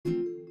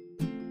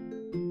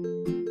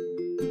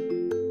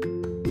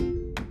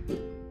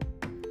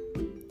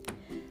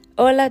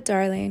Hola,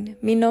 darling.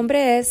 Mi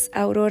nombre es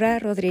Aurora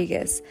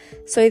Rodríguez.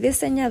 Soy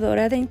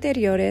diseñadora de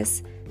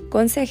interiores,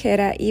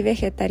 consejera y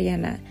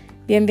vegetariana.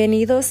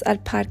 Bienvenidos al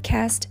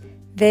podcast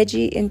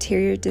Veggie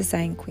Interior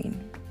Design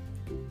Queen.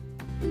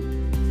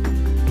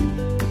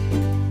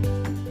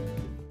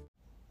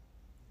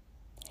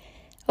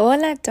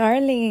 Hola,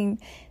 darling.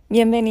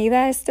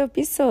 Bienvenida a este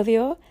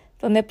episodio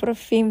donde por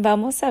fin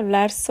vamos a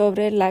hablar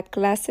sobre la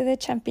clase de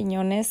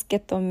champiñones que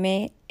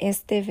tomé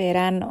este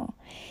verano.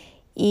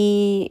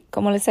 Y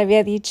como les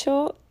había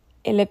dicho,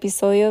 el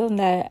episodio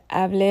donde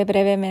hablé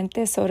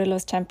brevemente sobre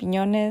los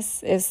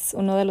champiñones es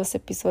uno de los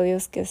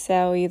episodios que se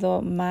ha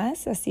oído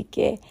más, así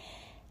que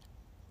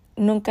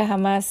nunca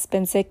jamás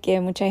pensé que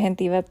mucha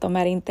gente iba a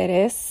tomar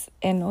interés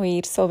en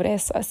oír sobre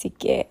eso, así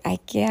que hay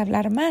que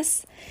hablar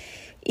más.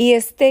 Y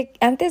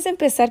antes de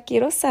empezar,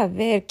 quiero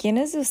saber,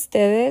 ¿quiénes de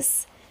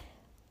ustedes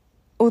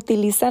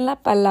utilizan la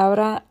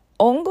palabra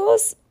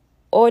hongos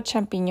o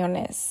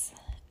champiñones?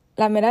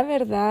 La mera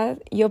verdad,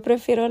 yo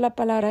prefiero la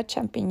palabra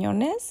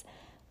champiñones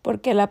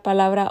porque la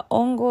palabra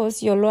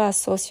hongos yo lo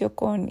asocio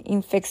con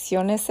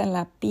infecciones en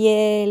la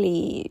piel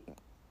y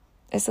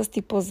esos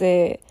tipos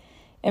de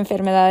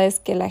enfermedades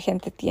que la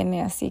gente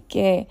tiene. Así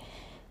que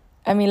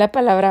a mí la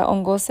palabra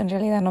hongos en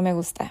realidad no me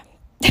gusta.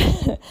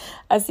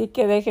 Así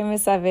que déjenme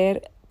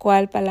saber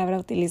cuál palabra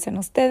utilizan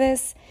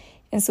ustedes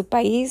en su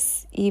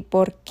país y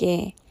por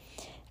qué.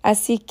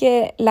 Así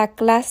que la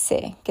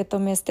clase que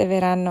tomé este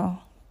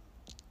verano,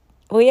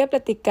 voy a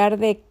platicar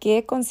de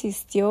qué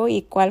consistió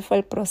y cuál fue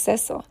el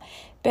proceso.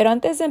 Pero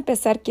antes de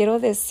empezar, quiero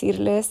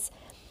decirles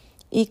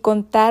y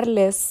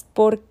contarles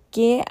por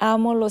qué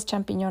amo los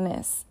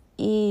champiñones.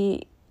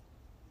 Y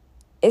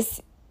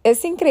es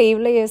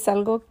increíble y es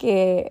algo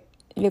que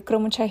yo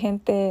creo mucha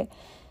gente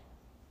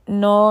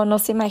no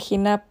se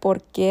imagina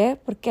por qué,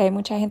 porque hay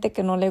mucha gente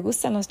que no le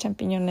gustan los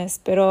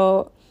champiñones,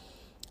 pero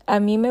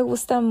a mí me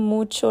gusta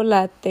mucho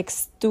la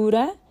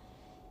textura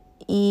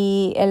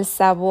y el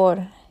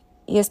sabor.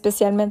 Y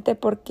especialmente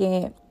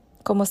porque,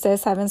 como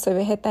ustedes saben, soy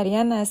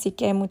vegetariana, así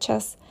que hay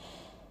muchas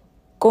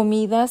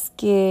comidas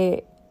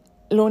que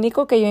lo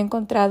único que yo he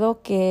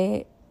encontrado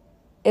que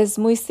es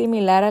muy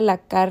similar a la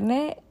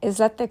carne es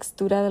la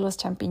textura de los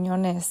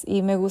champiñones.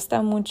 Y me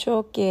gusta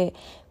mucho que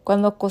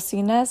cuando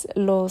cocinas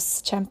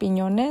los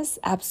champiñones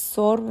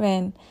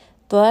absorben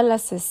todas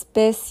las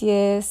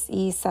especies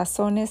y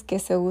sazones que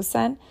se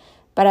usan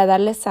para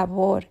darle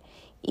sabor.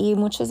 Y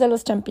muchos de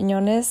los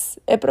champiñones,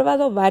 he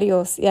probado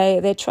varios, y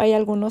de hecho hay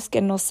algunos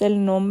que no sé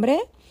el nombre,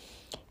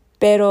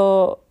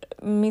 pero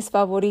mis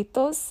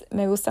favoritos,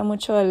 me gusta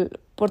mucho el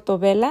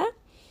portobello,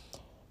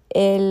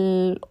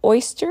 el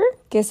oyster,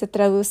 que se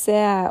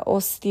traduce a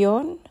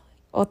ostión,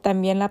 o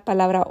también la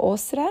palabra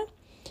ostra,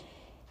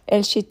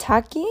 el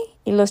shiitake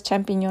y los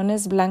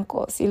champiñones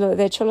blancos. Y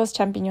de hecho los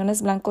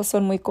champiñones blancos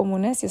son muy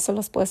comunes y eso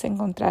los puedes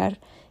encontrar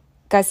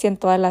casi en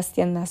todas las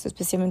tiendas,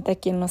 especialmente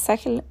aquí en Los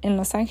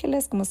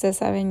Ángeles. Como ustedes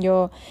saben,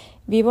 yo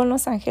vivo en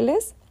Los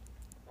Ángeles,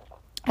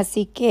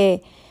 así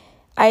que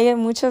hay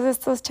muchos de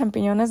estos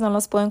champiñones, no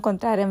los puedo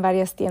encontrar en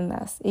varias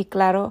tiendas. Y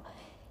claro,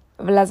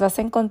 las vas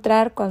a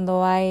encontrar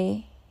cuando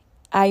hay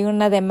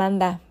una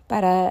demanda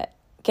para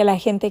que la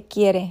gente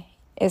quiere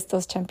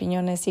estos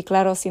champiñones. Y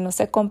claro, si no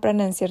se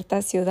compran en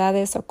ciertas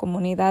ciudades o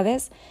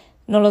comunidades,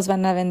 no los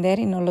van a vender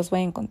y no los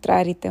voy a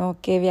encontrar y tengo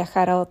que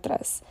viajar a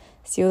otras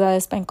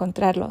ciudades para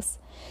encontrarlos.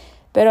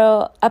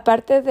 Pero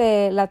aparte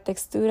de la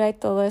textura y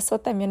todo eso,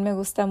 también me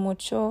gusta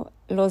mucho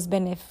los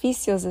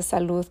beneficios de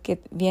salud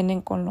que vienen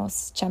con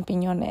los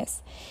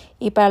champiñones.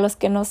 Y para los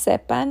que no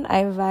sepan,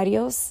 hay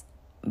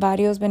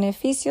varios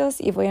beneficios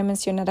y voy a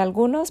mencionar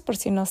algunos por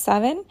si no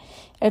saben.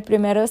 El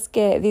primero es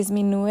que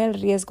disminuye el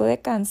riesgo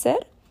de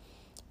cáncer.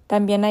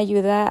 También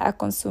ayuda a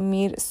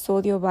consumir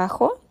sodio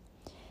bajo.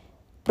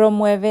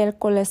 Promueve el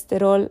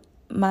colesterol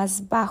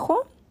más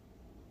bajo.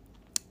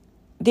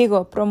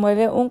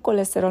 Promueve un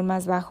colesterol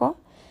más bajo.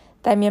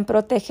 También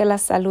protege la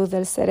salud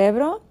del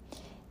cerebro.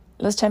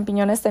 Los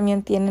champiñones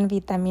también tienen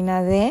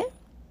vitamina D.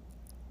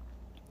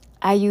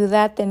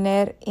 Ayuda a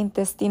tener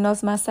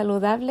intestinos más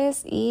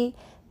saludables y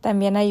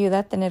también ayuda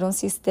a tener un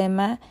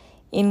sistema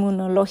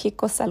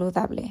inmunológico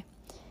saludable.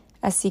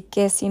 Así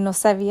que si no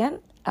sabían,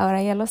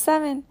 ahora ya lo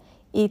saben.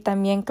 Y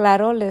también,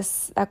 claro,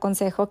 les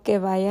aconsejo que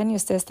vayan y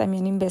ustedes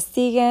también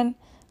investiguen.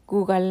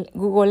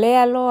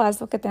 Googlealo, haz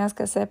lo que tengas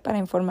que hacer para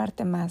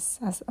informarte más,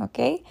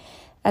 ¿ok?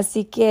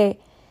 Así que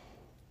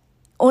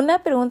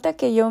una pregunta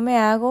que yo me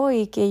hago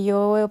y que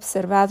yo he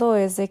observado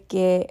es de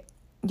que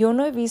yo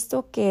no he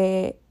visto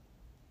que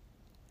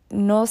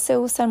no se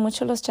usan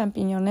mucho los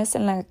champiñones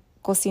en la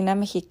cocina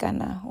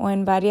mexicana o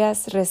en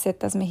varias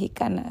recetas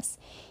mexicanas.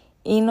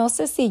 Y no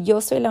sé si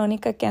yo soy la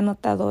única que ha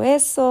notado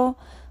eso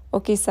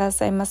o quizás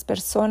hay más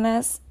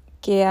personas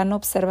que han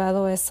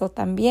observado eso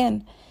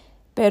también.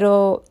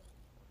 Pero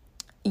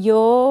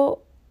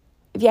yo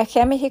viajé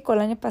a México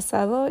el año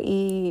pasado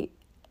y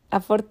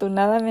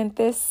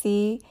afortunadamente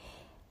sí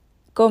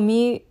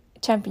comí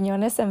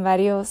champiñones en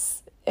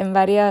varios en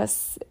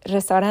varios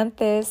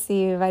restaurantes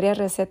y varias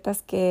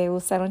recetas que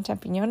usaron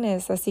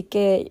champiñones. Así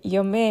que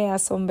yo me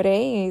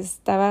asombré y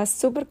estaba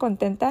súper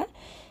contenta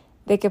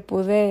de que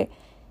pude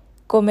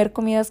comer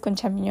comidas con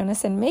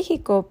champiñones en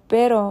México.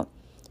 Pero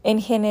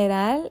en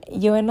general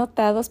yo he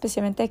notado,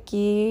 especialmente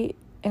aquí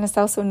en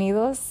Estados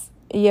Unidos,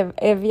 y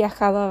he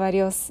viajado a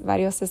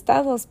varios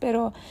estados,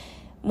 pero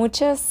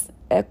muchas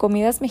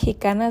comidas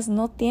mexicanas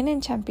no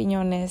tienen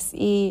champiñones.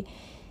 Y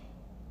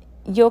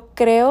yo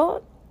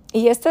creo,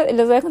 y esto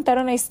les voy a contar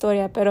una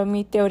historia, pero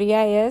mi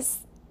teoría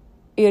es,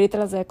 y ahorita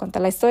les voy a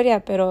contar la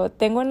historia, pero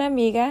tengo una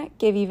amiga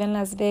que vive en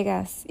Las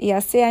Vegas y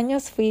hace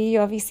años fui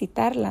yo a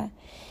visitarla.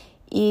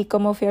 Y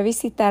como fui a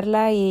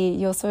visitarla y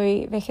yo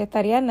soy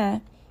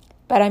vegetariana,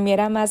 para mí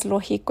era más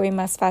lógico y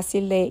más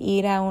fácil de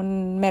ir a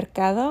un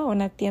mercado, a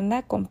una tienda,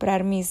 a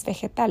comprar mis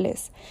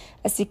vegetales.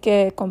 Así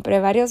que compré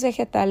varios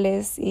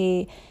vegetales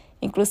y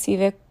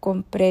inclusive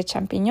compré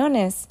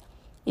champiñones.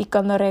 Y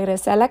cuando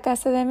regresé a la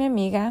casa de mi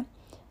amiga,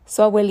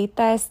 su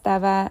abuelita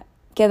estaba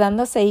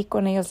quedándose ahí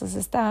con ellos.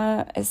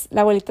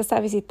 La abuelita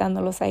estaba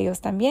visitándolos a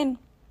ellos también.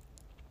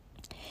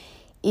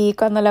 Y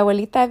cuando la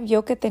abuelita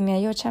vio que tenía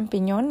yo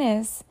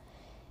champiñones,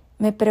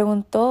 me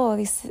preguntó,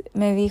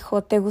 me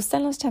dijo, ¿te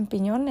gustan los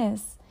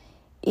champiñones?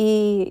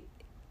 Y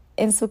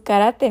en su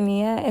cara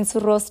en su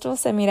rostro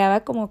se miraba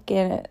como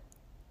que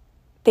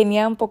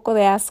tenía un poco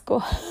de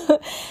asco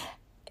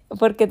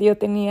porque yo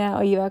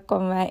iba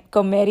a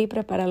comer y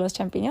preparar los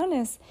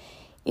champiñones.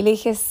 Y le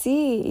dije,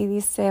 sí, y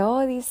dice,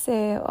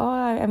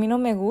 a mí no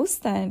me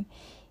gustan.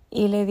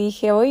 Y le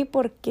dije, oye,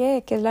 ¿por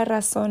qué? ¿Qué es la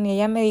razón? Y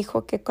ella me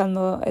dijo que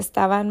cuando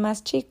estaban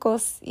más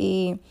chicos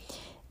y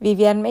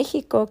vivía en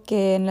México,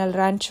 que en el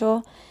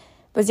rancho,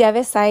 pues ya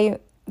ves, hay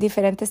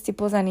diferentes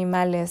tipos de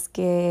animales,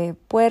 que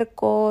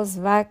puercos,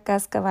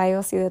 vacas,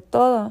 caballos y de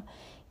todo.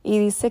 Y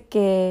dice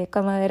que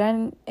cuando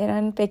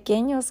eran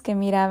pequeños, que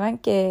miraban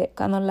que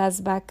cuando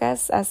las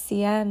vacas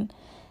hacían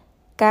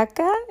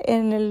caca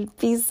en el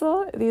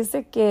piso,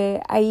 dice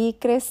que ahí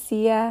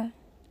crecía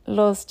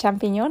los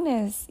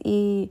champiñones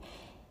y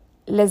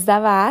les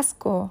daba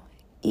asco.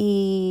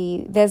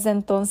 Y desde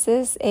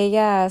entonces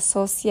ella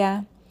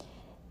asocia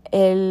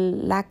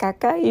la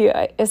caca, y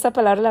esa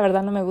palabra la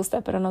verdad no me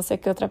gusta, pero no sé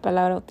qué otra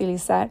palabra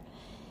utilizar.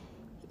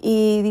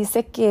 Y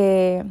dice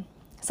que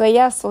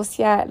ella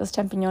asocia los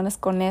champiñones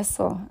con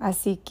eso.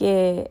 Así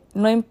que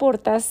no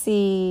importa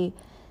si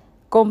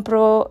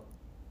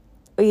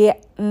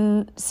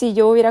si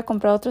yo hubiera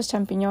comprado otros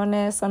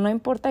champiñones, o no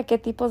importa qué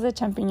tipos de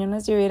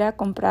champiñones yo hubiera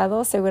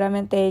comprado,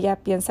 seguramente ella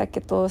piensa que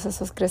todos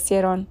esos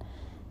crecieron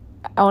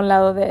a un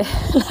lado de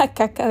la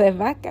caca de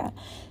vaca.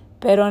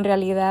 Pero en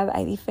realidad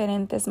hay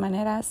diferentes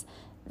maneras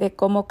de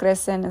cómo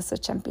crecen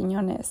esos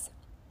champiñones.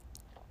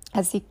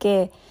 Así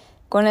que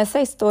con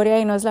esa historia,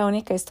 y no es la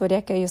única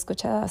historia que yo he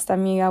escuchado, hasta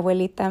mi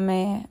abuelita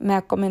me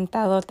ha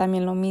comentado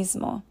también lo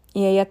mismo.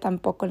 Y ella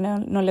tampoco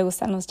no le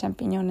gustan los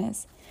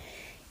champiñones.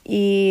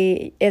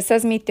 Y esa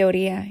es mi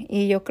teoría.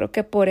 Y yo creo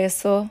que por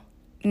eso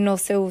no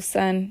se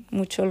usan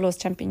mucho los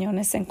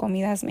champiñones en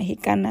comidas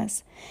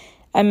mexicanas,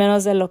 al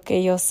menos de lo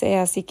que yo sé.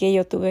 Así que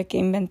yo tuve que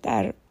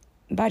inventar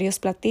varios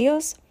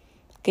platillos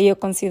que yo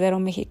considero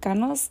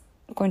mexicanos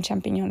con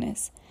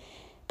champiñones.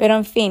 Pero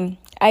en fin,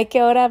 hay que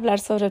ahora hablar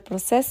sobre el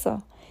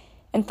proceso.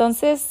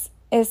 Entonces,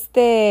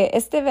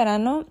 este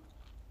verano,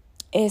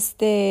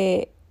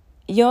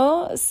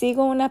 yo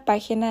sigo una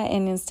página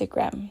en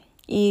Instagram,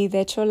 y de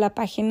hecho la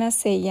página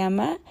se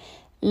llama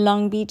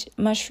Long Beach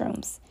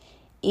Mushrooms.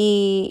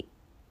 Y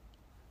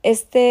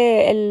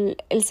el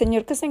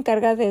señor que se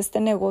encarga de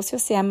este negocio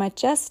se llama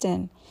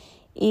Justin.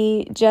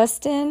 Y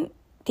Justin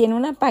tiene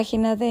una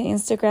página de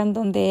Instagram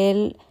donde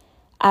él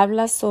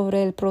habla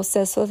sobre el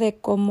proceso de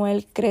cómo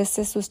él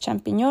crece sus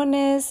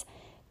champiñones,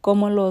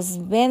 cómo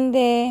los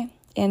vende,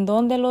 en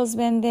dónde los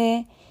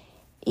vende,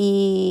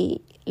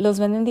 y los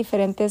vende en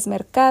diferentes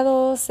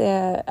mercados,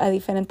 a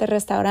diferentes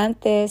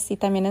restaurantes, y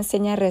también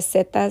enseña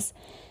recetas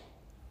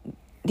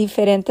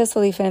diferentes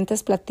o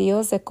diferentes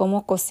platillos de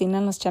cómo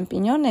cocinan los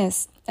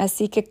champiñones.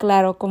 Así que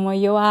claro, como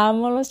yo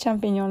amo los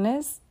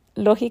champiñones,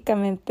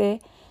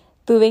 lógicamente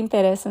tuve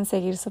interés en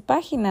seguir su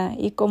página.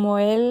 Y como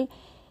él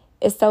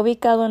está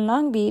ubicado en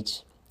Long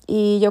Beach,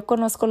 y yo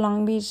conozco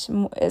Long Beach,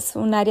 es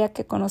un área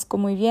que conozco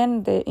muy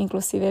bien,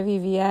 inclusive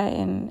vivía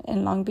en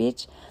Long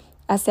Beach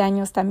hace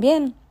años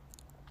también.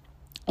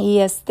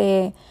 Y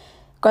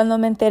cuando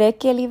me enteré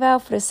que él iba a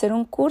ofrecer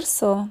un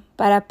curso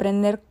para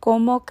aprender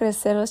cómo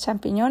crecer los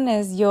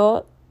champiñones,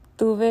 yo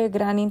tuve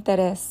gran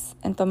interés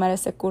en tomar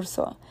ese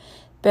curso.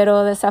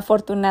 Pero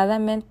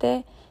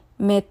desafortunadamente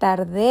me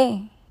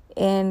tardé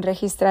en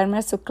registrarme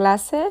a su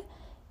clase,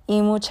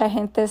 y mucha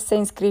gente se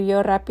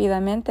inscribió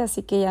rápidamente,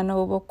 así que ya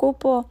no hubo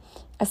cupo,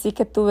 así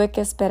que tuve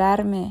que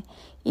esperarme.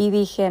 Y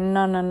dije,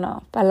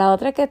 no, para la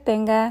otra que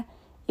tenga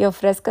y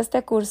ofrezca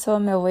este curso,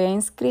 me voy a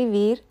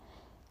inscribir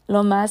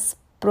lo más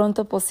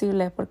pronto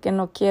posible, porque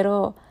no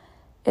quiero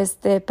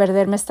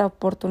perderme esta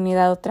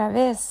oportunidad otra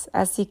vez.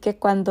 Así que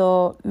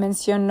cuando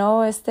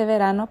mencionó este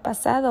verano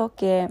pasado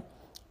que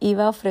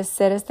iba a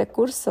ofrecer este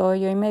curso,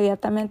 yo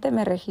inmediatamente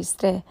me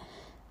registré.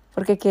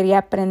 porque quería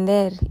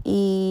aprender.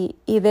 Y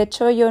de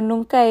hecho yo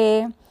nunca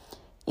he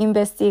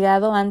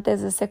investigado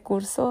antes de ese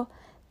curso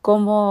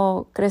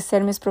cómo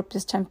crecer mis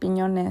propios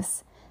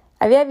champiñones.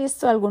 Había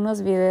visto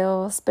algunos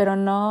videos, pero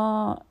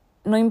no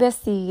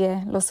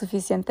investigué lo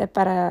suficiente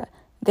para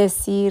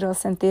decir o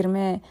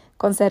sentirme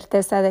con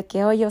certeza de que,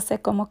 yo sé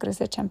cómo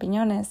crecer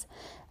champiñones.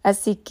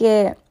 Así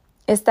que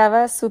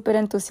estaba súper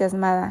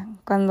entusiasmada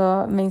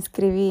cuando me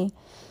inscribí.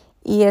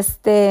 Y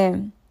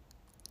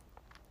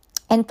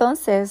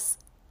entonces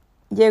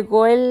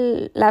llegó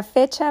la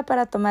fecha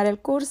para tomar el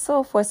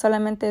curso, fue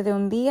solamente de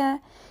un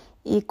día.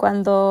 Y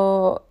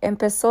cuando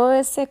empezó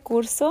ese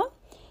curso,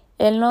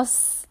 él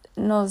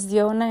nos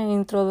dio una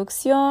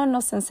introducción,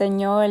 nos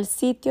enseñó el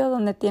sitio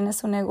donde tiene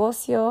su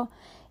negocio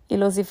y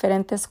los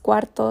diferentes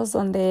cuartos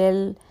donde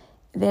él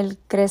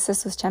crece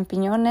sus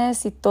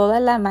champiñones y toda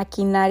la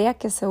maquinaria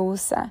que se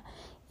usa.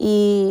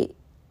 Y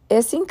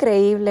es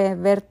increíble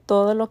ver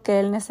todo lo que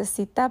él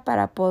necesita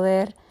para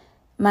poder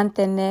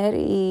mantener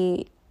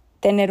y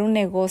tener un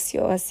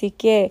negocio. Así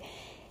que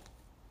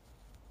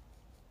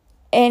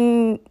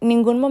en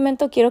ningún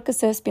momento quiero que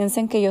ustedes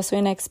piensen que yo soy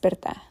una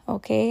experta,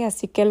 ¿ok?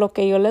 Así que lo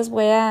que yo les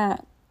voy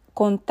a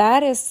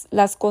contar es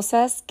las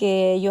cosas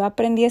que yo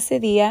aprendí ese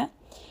día,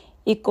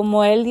 y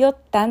como él dio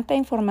tanta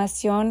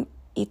información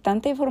y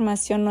tanta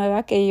información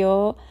nueva que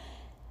yo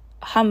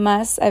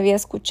jamás había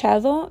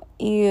escuchado,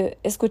 y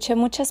escuché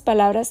muchas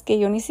palabras que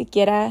yo ni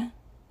siquiera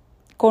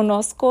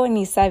conozco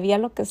ni sabía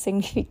lo que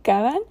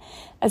significaban.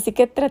 Así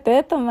que traté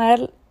de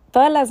tomar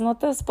todas las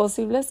notas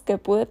posibles que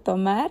pude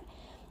tomar.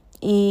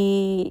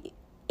 Y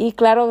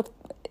claro,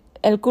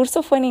 el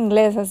curso fue en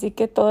inglés, así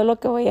que todo lo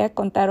que voy a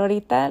contar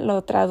ahorita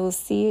lo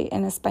traducí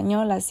en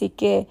español. Así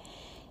que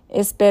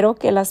espero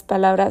que las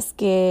palabras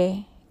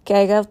que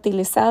haya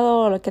utilizado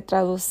o lo que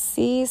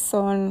traducí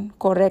son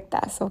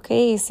correctas, ¿ok?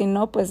 Y si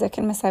no, pues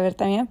déjenme saber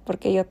también,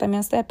 porque yo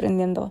también estoy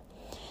aprendiendo.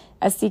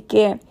 Así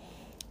que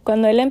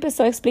cuando él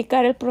empezó a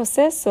explicar el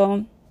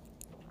proceso,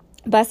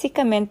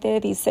 básicamente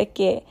dice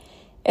que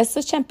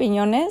estos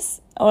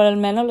champiñones, o al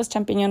menos los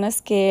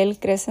champiñones que él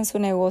crece en su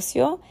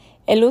negocio,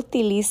 él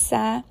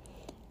utiliza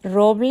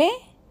roble,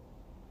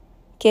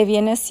 que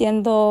viene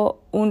siendo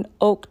un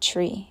oak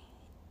tree,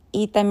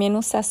 y también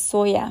usa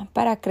soya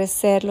para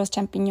crecer los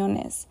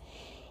champiñones.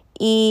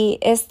 Y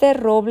este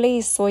roble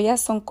y soya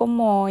son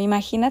como,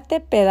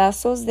 imagínate,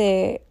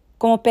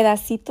 como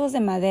pedacitos de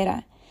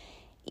madera.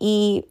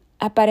 Y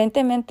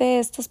aparentemente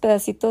estos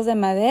pedacitos de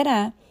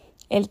madera,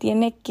 él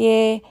tiene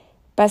que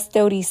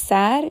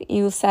pasteurizar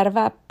y usar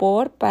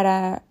vapor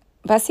para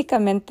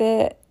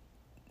básicamente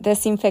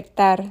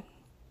desinfectar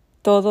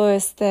todo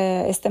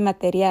este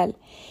material.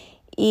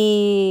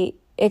 Y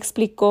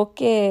explicó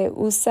que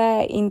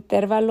usa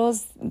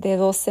intervalos de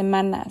 2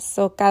 semanas,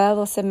 o cada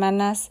 2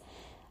 semanas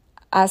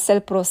hace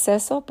el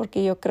proceso,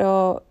 porque yo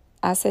creo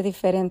hace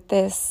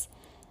diferentes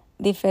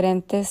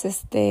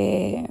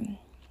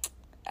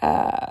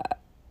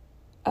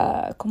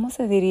 ¿cómo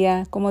se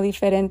diría? Como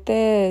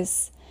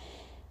diferentes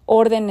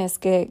órdenes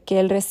que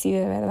él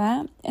recibe,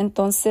 ¿verdad?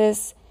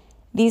 Entonces,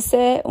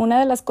 dice, una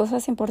de las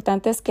cosas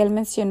importantes que él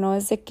mencionó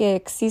es de que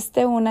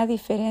existe una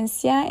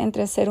diferencia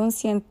entre ser un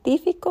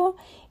científico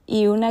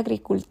y un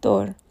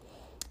agricultor.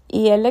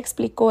 Y él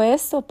explicó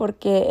esto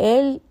porque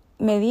él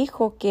me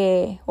dijo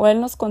o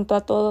él nos contó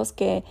a todos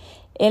que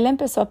él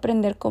empezó a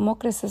aprender cómo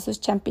crecer sus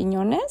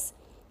champiñones,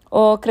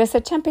 o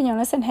crecer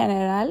champiñones en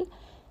general,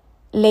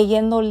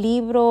 leyendo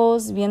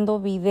libros, viendo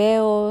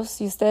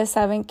videos. Y ustedes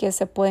saben que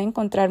se puede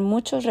encontrar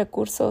muchos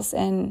recursos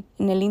en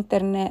el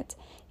internet,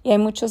 y hay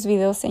muchos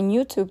videos en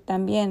YouTube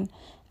también.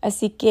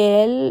 Así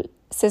que él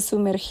se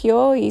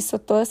sumergió y hizo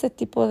todo ese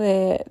tipo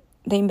de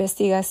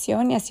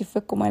investigación, y así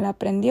fue como él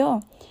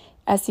aprendió.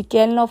 Así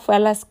que él no fue a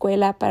la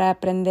escuela para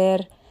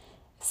aprender,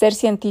 ser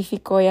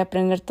científico y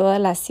aprender toda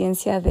la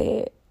ciencia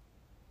de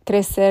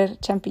crecer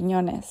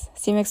champiñones.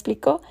 ¿Sí me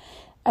explico?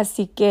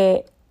 Así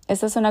que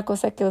esa es una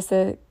cosa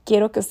que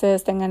quiero que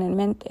ustedes tengan en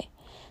mente.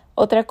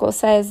 Otra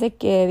cosa es de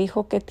que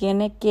dijo que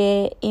tiene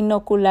que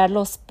inocular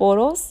los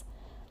poros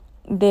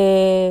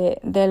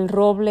del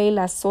roble y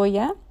la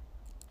soya.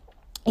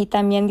 Y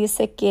también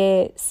dice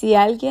que si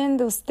alguien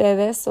de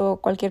ustedes o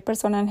cualquier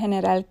persona en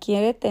general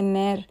quiere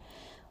tener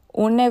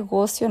un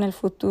negocio en el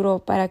futuro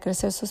para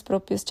crecer sus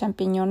propios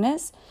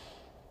champiñones,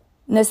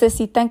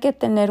 necesitan que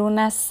tener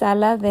una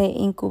sala de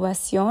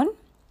incubación.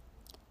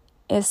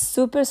 Es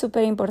súper,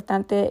 súper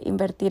importante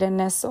invertir en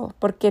eso,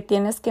 porque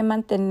tienes que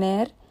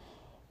mantener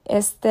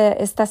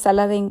esta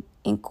sala de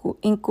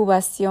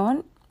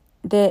incubación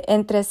de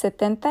entre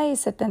 70 y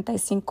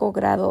 75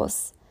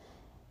 grados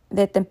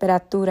de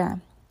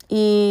temperatura.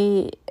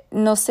 Y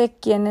no sé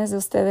quiénes de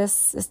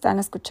ustedes están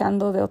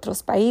escuchando de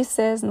otros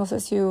países, no sé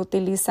si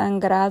utilizan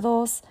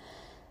grados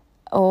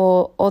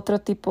o otro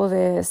tipo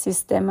de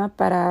sistema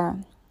para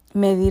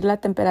medir la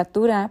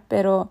temperatura,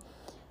 pero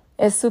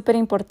es súper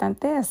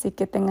importante, así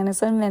que tengan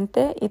eso en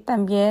mente. Y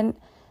también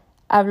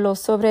habló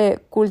sobre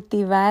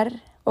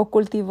cultivar, o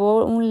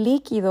cultivó un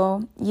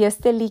líquido, y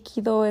este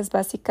líquido es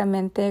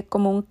básicamente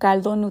como un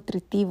caldo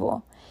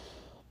nutritivo.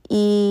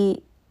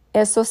 Y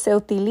eso se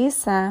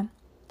utiliza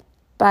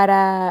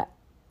para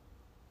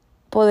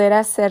poder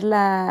hacer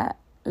la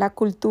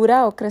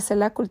cultura o crecer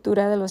la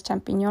cultura de los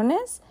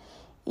champiñones.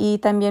 Y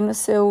también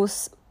se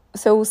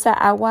usa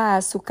agua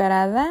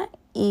azucarada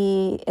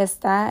y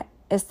está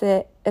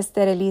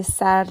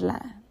esterilizada.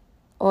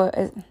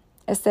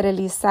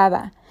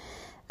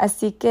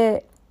 Así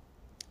que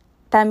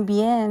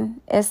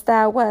también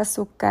esta agua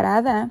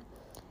azucarada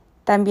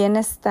también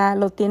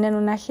lo tiene en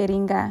una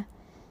jeringa.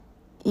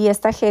 Y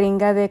esta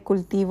jeringa de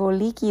cultivo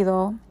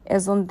líquido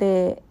es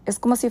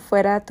como si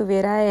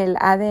tuviera el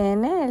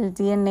ADN, el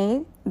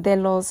DNA de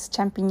los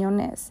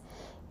champiñones.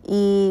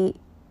 Y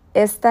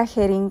esta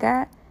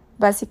jeringa,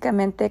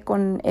 básicamente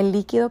con el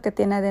líquido que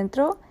tiene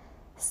adentro,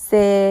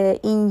 se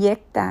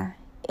inyecta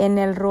en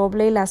el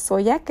roble y la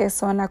soya, que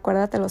son,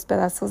 acuérdate, los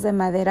pedazos de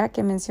madera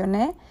que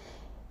mencioné.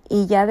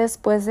 Y ya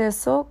después de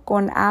eso,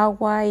 con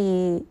agua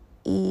y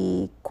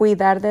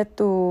cuidar de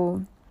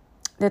todo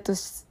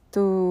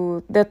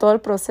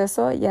el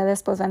proceso, ya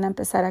después van a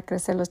empezar a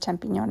crecer los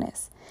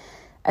champiñones.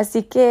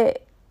 Así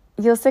que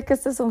yo sé que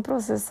este es un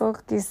proceso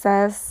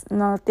quizás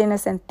no tiene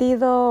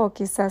sentido o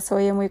quizás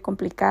oye muy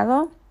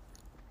complicado.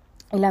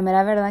 Y la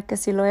mera verdad que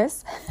sí lo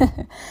es.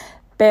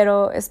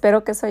 Pero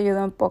espero que eso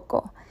ayude un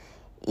poco.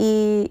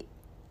 Y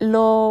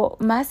lo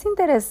más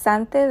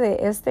interesante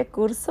de este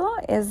curso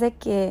es de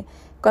que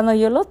cuando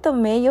yo lo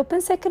tomé, yo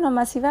pensé que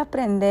nomás iba a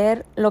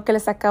aprender lo que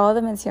les acabo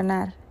de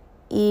mencionar.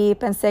 Y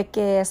pensé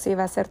que eso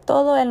iba a ser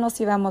todo, él nos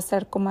iba a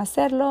mostrar cómo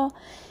hacerlo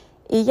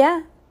y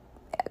ya,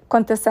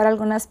 contestar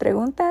algunas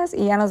preguntas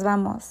y ya nos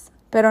vamos.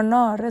 Pero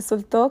no,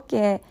 resultó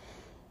que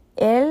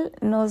él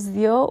nos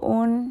dio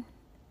un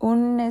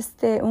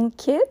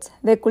kit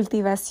de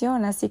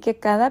cultivación, así que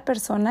cada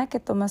persona que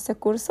tomó este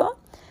curso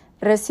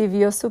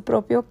recibió su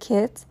propio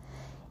kit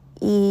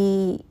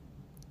y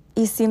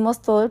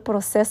hicimos todo el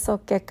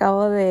proceso que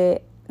acabo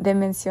de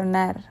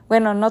mencionar.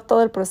 Bueno, no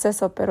todo el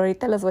proceso, pero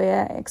ahorita les voy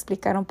a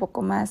explicar un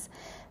poco más.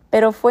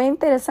 Pero fue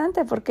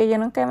interesante porque yo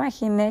nunca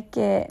imaginé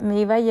que me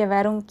iba a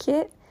llevar un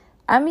kit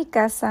a mi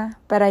casa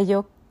para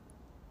yo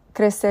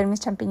crecer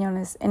mis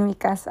champiñones en mi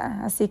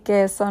casa. Así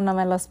que eso no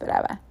me lo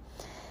esperaba.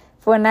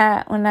 Fue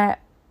una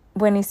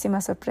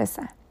buenísima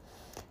sorpresa.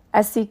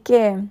 Así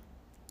que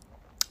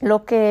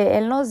lo que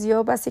él nos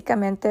dio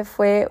básicamente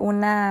fue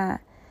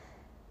una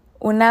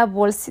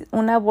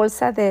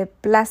bolsa de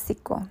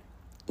plástico.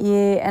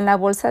 Y en la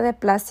bolsa de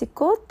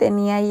plástico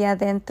tenía ahí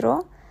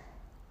adentro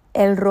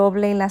el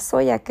roble y la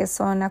soya, que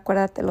son,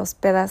 acuérdate, los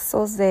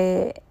pedazos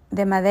de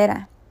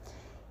madera.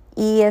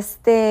 Y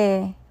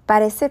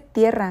parece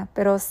tierra,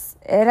 pero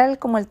era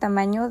como el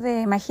tamaño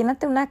de,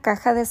 imagínate una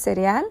caja de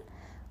cereal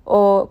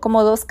o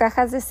como 2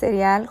 cajas de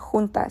cereal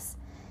juntas.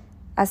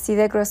 Así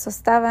de grueso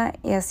estaba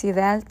y así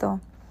de alto.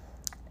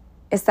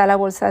 Está la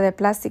bolsa de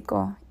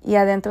plástico y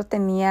adentro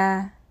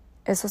tenía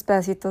esos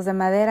pedacitos de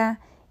madera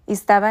y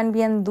estaban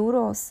bien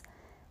duros.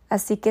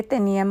 Así que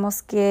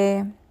teníamos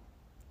que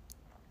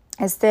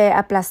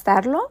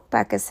aplastarlo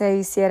para que se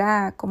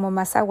hiciera como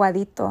más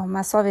aguadito,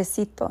 más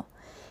suavecito.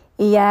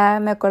 Y ya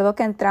me acuerdo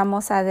que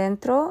entramos a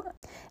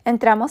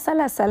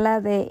la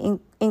sala de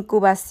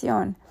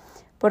incubación,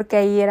 porque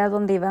ahí era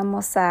donde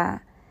íbamos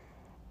a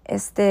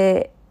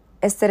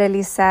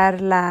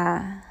esterilizar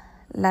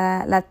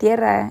la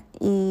tierra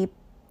y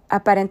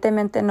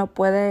aparentemente no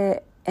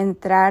puede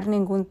entrar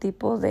ningún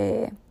tipo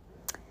de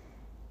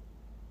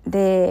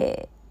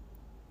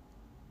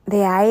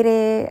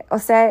aire. O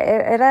sea,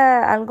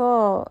 era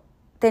algo,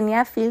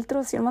 tenía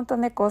filtros y un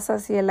montón de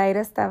cosas y el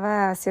aire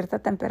estaba a cierta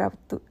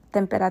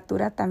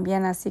temperatura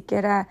también, así que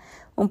era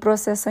un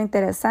proceso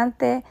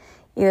interesante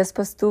y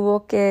después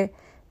tuvo que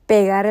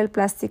pegar el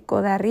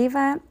plástico de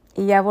arriba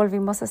y ya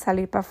volvimos a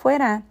salir para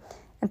afuera.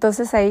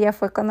 Entonces ahí ya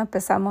fue cuando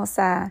empezamos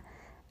a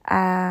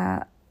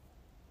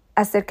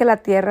hacer que la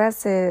tierra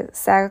se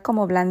haga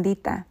como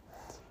blandita.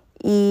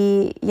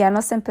 Y ya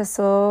nos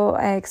empezó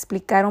a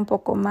explicar un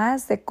poco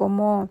más de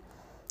cómo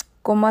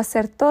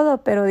hacer todo,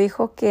 pero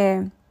dijo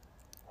que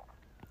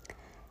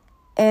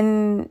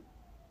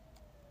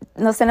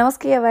nos tenemos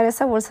que llevar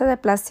esa bolsa de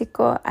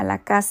plástico a la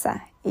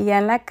casa. Y ya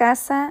en la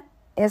casa,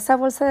 esa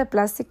bolsa de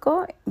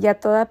plástico, ya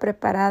toda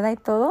preparada y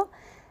todo,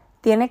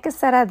 tiene que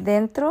estar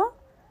adentro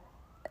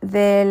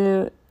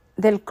del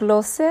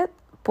closet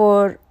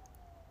por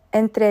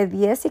entre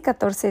 10 y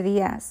 14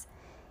 días.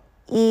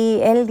 Y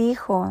él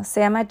dijo,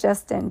 se llama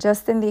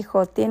Justin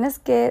dijo, tienes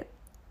que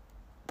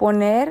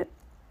poner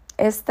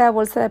esta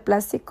bolsa de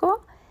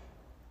plástico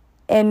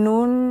en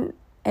un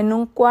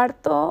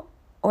cuarto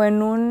o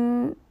en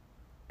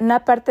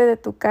una parte de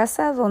tu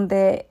casa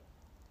donde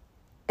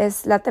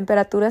la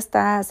temperatura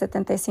está a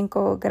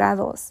 75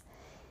 grados.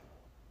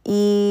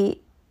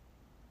 Y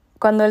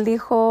cuando él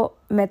dijo,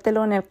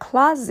 mételo en el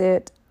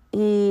closet,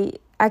 y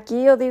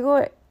aquí yo digo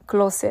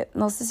closet,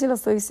 no sé si lo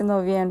estoy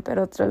diciendo bien,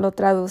 pero lo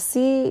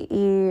traducí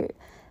y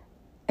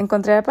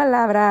encontré la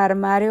palabra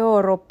armario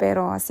o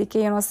ropero, así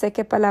que yo no sé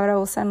qué palabra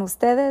usan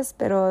ustedes,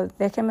 pero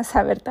déjenme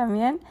saber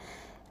también.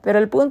 Pero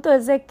el punto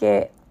es de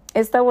que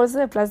esta bolsa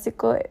de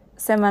plástico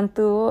se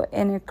mantuvo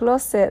en el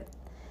closet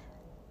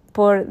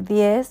por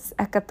 10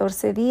 a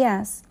 14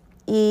 días.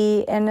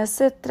 Y en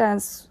ese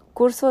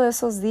transcurso de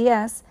esos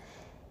días,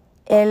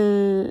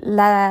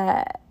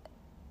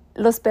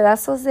 los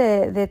pedazos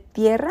de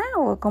tierra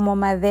o como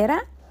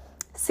madera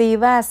se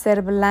iba a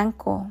hacer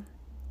blanco.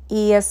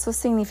 Y eso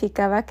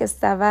significaba que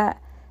estaba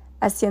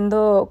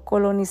haciendo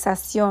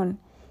colonización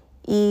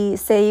y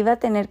se iba a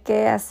tener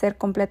que hacer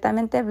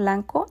completamente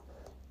blanco.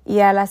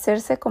 Y al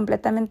hacerse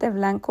completamente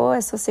blanco,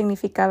 eso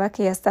significaba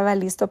que ya estaba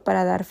listo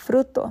para dar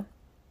fruto.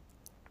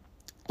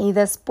 Y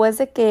después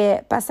de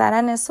que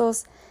pasaran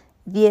esos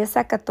 10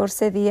 a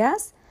 14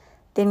 días,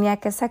 tenía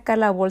que sacar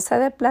la bolsa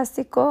de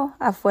plástico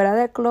afuera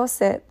del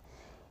closet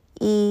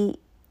y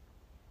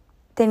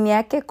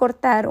tenía que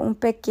cortar un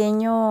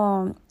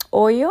pequeño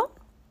hoyo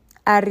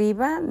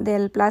arriba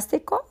del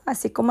plástico,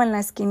 así como en la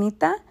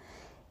esquinita,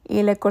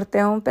 y le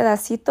corté un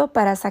pedacito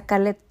para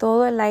sacarle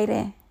todo el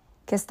aire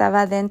que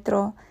estaba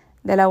dentro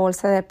de la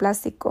bolsa de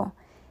plástico.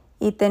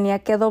 Y tenía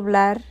que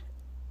doblar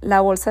la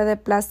bolsa de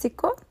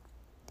plástico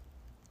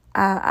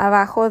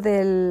abajo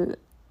de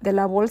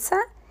la bolsa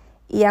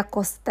y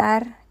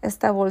acostar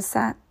esta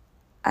bolsa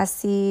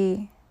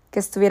así que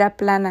estuviera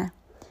plana.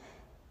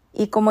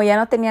 Y como ya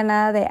no tenía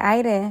nada de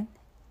aire,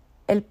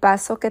 el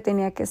paso que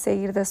tenía que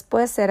seguir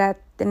después era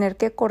tener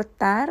que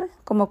cortar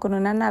como con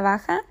una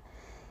navaja,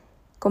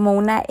 como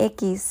una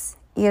X.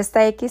 Y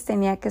esta X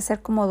tenía que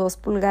ser como 2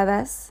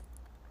 pulgadas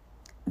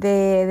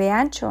de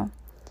ancho.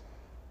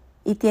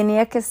 Y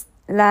tenía que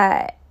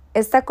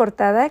esta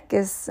cortada, que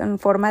es en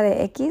forma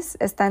de X,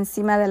 está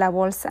encima de la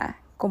bolsa,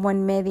 como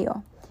en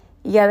medio.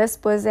 Y ya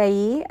después de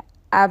ahí,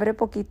 abre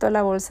poquito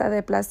la bolsa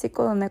de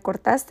plástico donde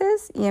cortaste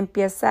y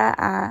empieza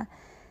a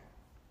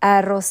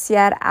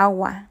rociar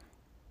agua.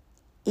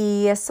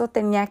 Y eso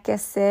tenía que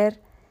hacer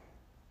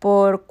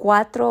por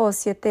 4 o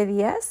 7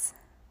 días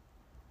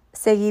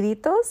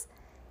seguiditos.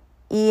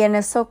 Y en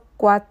esos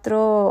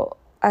 4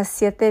 a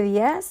 7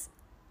 días,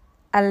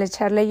 al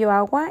echarle yo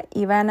agua,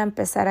 iban a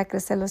empezar a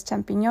crecer los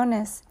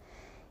champiñones.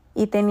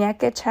 Y tenía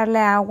que echarle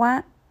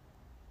agua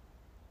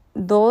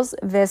 2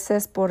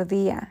 veces por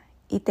día.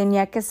 Y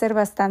tenía que ser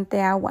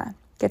bastante agua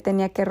que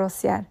tenía que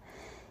rociar.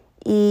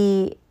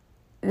 Y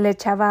le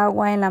echaba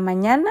agua en la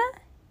mañana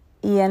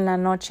y en la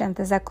noche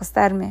antes de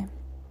acostarme.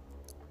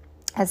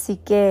 Así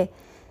que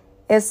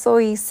eso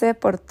hice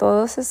por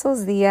todos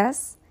esos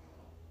días.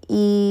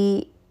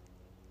 Y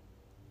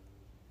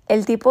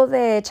el tipo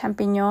de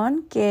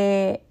champiñón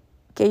que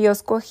yo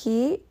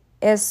escogí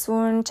es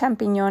un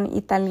champiñón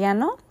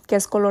italiano que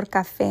es color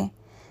café.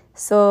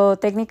 So,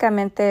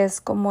 técnicamente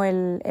es como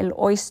el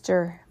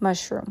oyster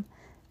mushroom.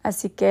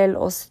 Así que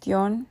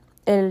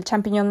el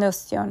champiñón de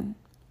ostión,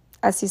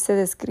 así se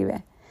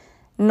describe.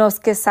 No es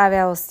que sabe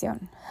a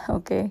ostión,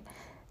 ¿ok?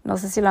 No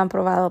sé si lo han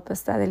probado, pero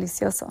está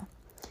delicioso.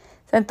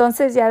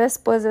 Entonces ya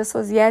después de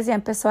esos días ya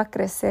empezó a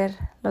crecer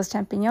los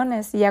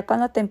champiñones. Y ya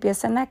cuando te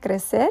empiezan a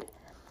crecer,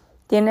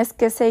 tienes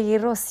que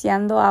seguir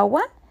rociando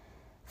agua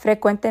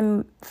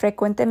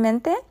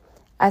frecuentemente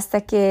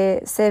hasta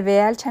que se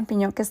vea el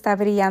champiñón que está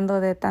brillando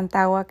de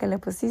tanta agua que le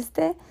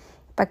pusiste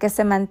para que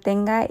se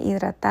mantenga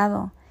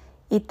hidratado.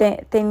 Y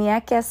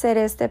tenía que hacer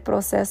este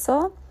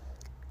proceso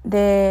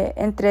de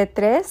entre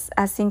 3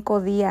 a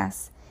 5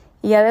 días.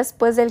 Y ya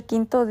después del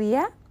 5º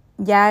día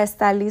ya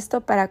está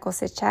listo para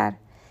cosechar.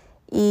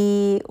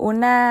 Y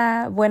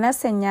una buena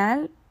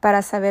señal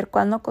para saber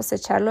cuándo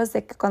cosecharlo es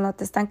de que cuando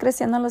te están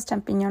creciendo los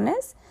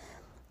champiñones,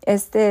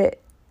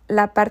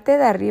 la parte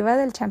de arriba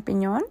del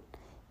champiñón,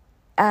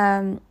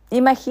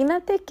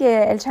 imagínate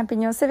que el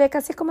champiñón se ve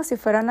casi como si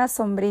fuera una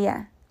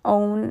sombrilla o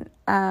un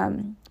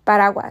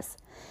paraguas.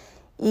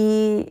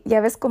 Y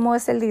ya ves cómo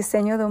es el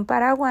diseño de un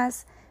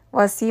paraguas, o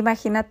así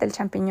imagínate el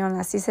champiñón,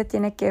 así se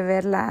tiene que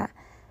ver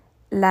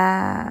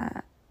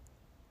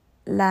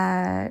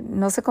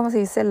no sé cómo se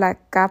dice, la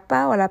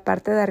capa o la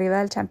parte de arriba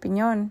del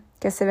champiñón,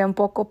 que se ve un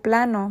poco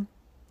plano,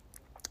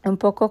 un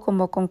poco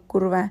como con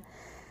curva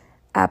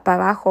para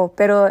abajo.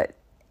 Pero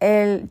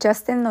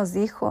Justin nos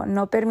dijo,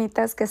 no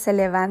permitas que se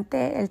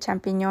levante el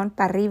champiñón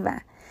para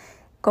arriba.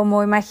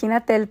 Como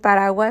imagínate el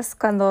paraguas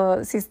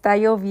si está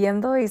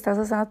lloviendo y estás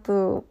usando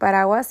tu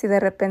paraguas y de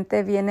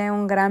repente viene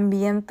un gran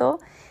viento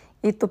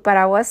y tu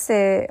paraguas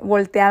se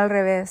voltea al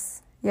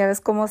revés. Ya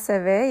ves cómo se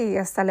ve y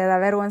hasta le da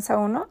vergüenza a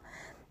uno.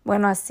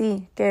 Bueno,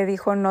 así que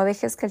dijo, no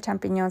dejes que el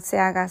champiñón se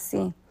haga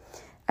así.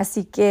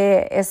 Así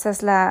que esa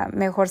es la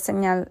mejor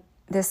señal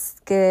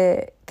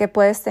que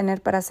puedes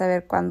tener para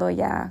saber cuándo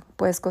ya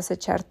puedes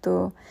cosechar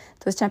tus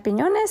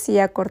champiñones y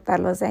ya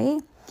cortarlos de ahí.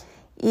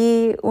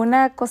 Y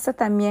una cosa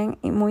también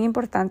muy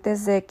importante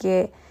es de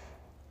que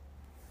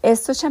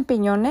estos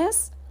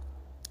champiñones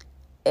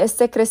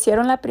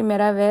crecieron la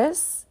primera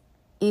vez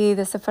y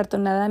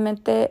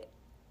desafortunadamente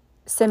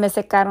se me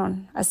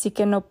secaron, así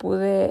que no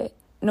pude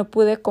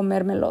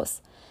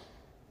comérmelos.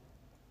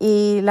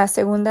 Y la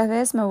segunda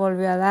vez me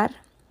volvió a dar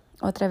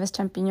otra vez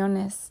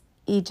champiñones.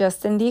 Y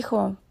Justin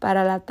dijo,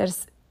 para la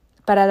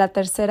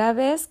tercera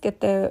vez que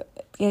te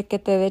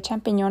dé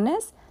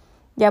champiñones,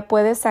 ya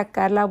puedes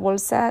sacar la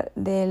bolsa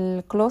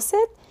del closet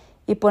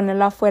y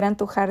ponerla afuera en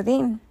tu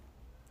jardín.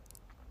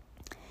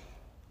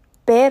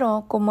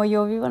 Pero como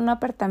yo vivo en un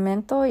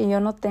apartamento y yo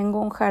no tengo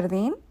un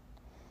jardín,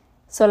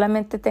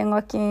 solamente tengo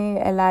aquí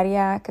el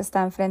área que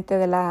está enfrente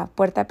de la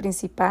puerta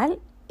principal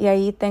y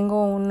ahí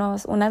tengo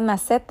unas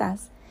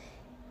macetas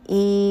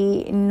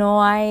y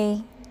no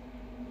hay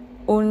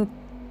un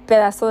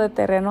pedazo de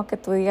terreno que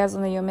tú digas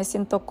donde yo me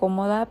siento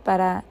cómoda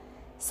para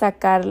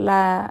sacar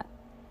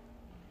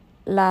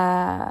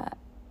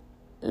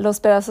los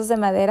pedazos de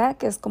madera,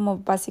 que es como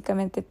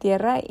básicamente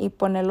tierra, y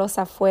ponerlos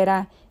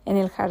afuera en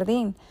el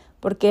jardín.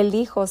 Porque él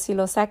dijo, si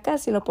lo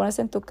sacas y lo pones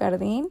en tu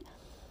jardín,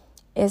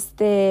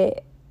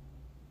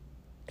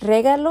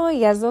 régalo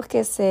y hazlo que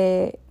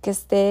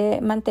esté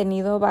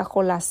mantenido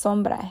bajo la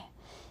sombra,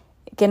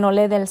 que no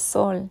le dé el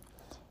sol.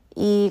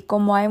 Y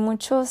como hay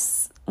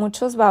muchos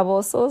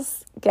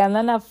babosos que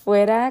andan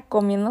afuera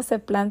comiéndose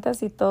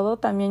plantas y todo,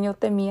 también yo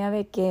temía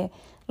de que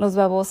los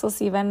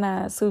babosos iban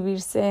a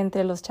subirse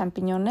entre los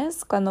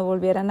champiñones cuando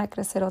volvieran a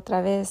crecer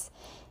otra vez.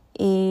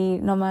 Y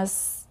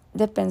nomás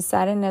de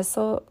pensar en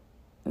eso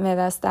me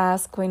da hasta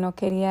asco y no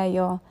quería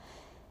yo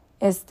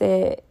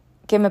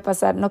que me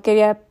pasara, no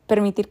quería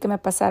permitir que me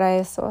pasara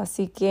eso.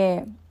 Así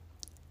que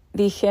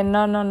dije,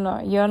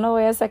 no, yo no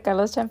voy a sacar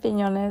los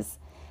champiñones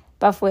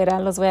para afuera,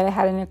 los voy a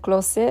dejar en el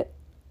closet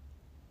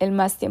el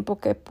más tiempo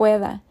que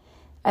pueda.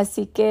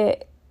 Así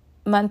que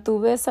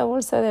mantuve esa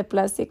bolsa de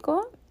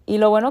plástico y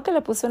lo bueno que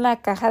le puse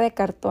una caja de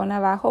cartón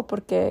abajo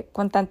porque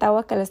con tanta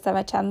agua que le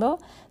estaba echando,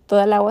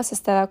 toda el agua se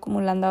estaba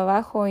acumulando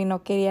abajo y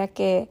no quería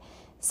que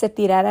se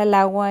tirara el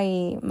agua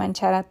y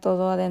manchara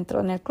todo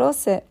adentro en el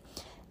closet.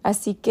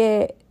 Así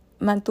que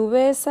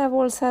mantuve esa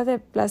bolsa de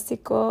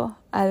plástico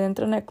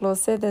adentro en el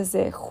closet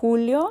desde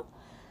julio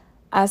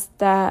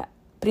hasta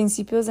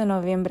principios de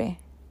noviembre.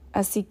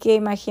 Así que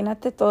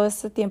imagínate todo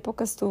ese tiempo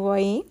que estuvo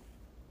ahí.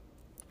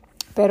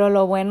 Pero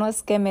lo bueno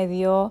es que me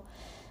dio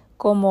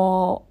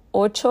como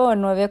 8 o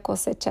 9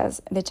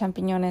 cosechas de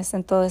champiñones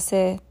en todo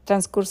ese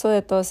transcurso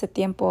de todo ese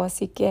tiempo.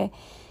 Así que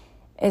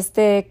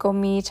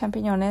comí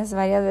champiñones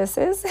varias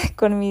veces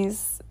con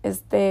mis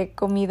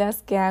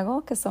comidas que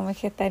hago, que son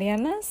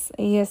vegetarianas,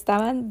 y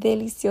estaban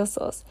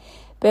deliciosos.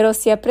 Pero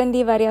sí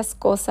aprendí varias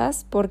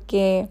cosas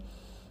porque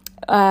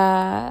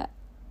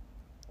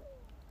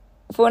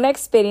fue una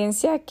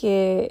experiencia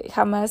que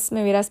jamás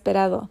me hubiera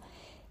esperado.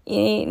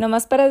 Y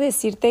nomás para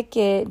decirte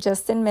que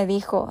Justin me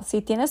dijo,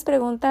 si tienes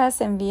preguntas,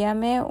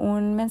 envíame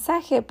un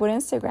mensaje por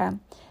Instagram.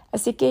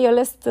 Así que yo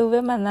le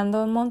estuve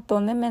mandando un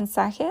montón de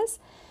mensajes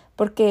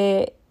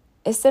porque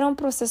este era un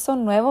proceso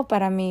nuevo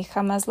para mí.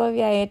 Jamás lo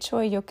había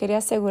hecho y yo quería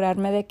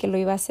asegurarme de que lo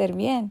iba a hacer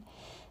bien.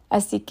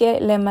 Así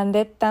que le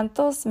mandé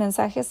tantos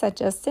mensajes a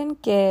Justin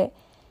que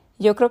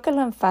yo creo que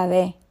lo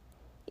enfadé.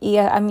 Y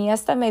a mí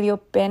hasta me dio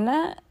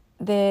pena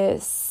de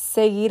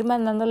seguir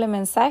mandándole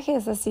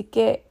mensajes. Así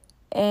que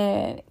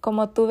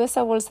como tuve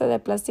esa bolsa de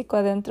plástico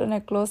adentro en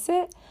el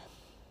closet,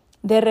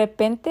 de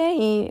repente,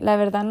 y la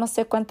verdad no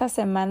sé cuántas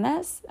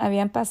semanas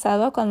habían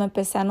pasado cuando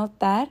empecé a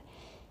notar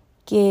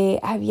que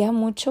había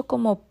mucho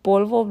como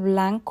polvo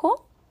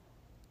blanco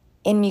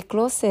en mi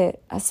closet.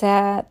 O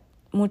sea,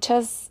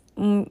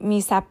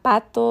 mis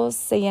zapatos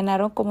se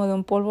llenaron como de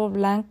un polvo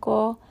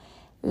blanco,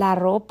 la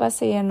ropa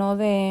se llenó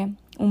de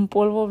un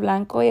polvo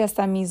blanco y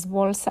hasta mis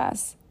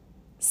bolsas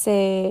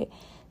se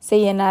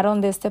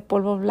llenaron de este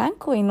polvo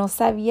blanco y no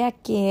sabía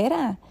qué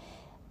era.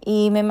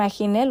 Y me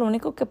imaginé, lo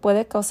único que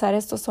puede causar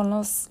esto son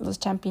los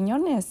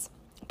champiñones.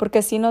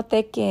 Porque sí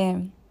noté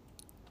que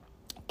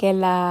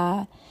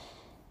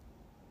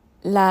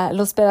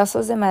los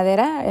pedazos de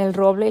madera, el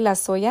roble y la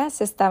soya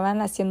se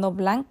estaban haciendo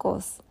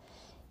blancos.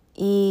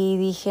 Y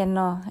dije,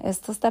 no,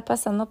 esto está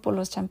pasando por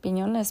los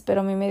champiñones.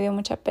 Pero a mí me dio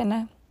mucha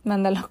pena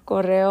mandarle un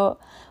correo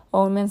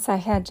o un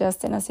mensaje a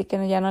Justin. Así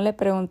que ya no le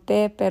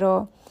pregunté,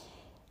 pero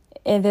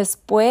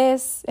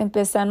después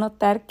empecé a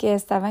notar que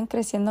estaban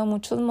creciendo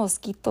muchos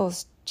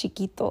mosquitos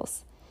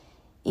chiquitos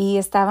y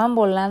estaban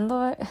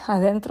volando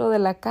adentro de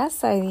la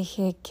casa y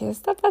dije, ¿qué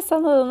está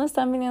pasando? ¿De dónde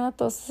están viniendo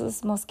todos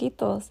esos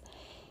mosquitos?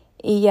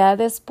 Y ya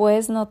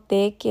después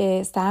noté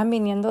que estaban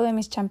viniendo de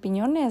mis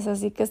champiñones,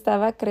 así que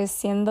estaba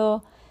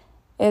creciendo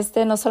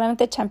no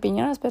solamente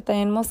champiñones, pero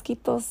también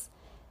mosquitos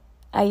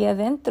ahí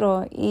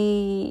adentro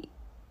y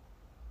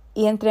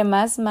entre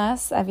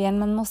más habían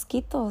más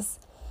mosquitos.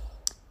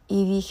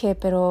 Y dije,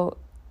 pero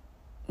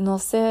no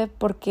sé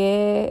por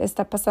qué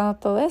está pasando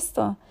todo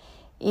esto.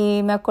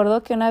 Y me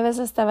acuerdo que una vez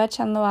le estaba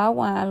echando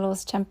agua a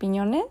los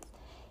champiñones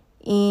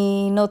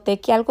y noté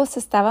que algo se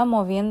estaba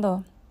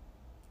moviendo.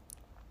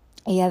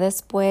 Y ya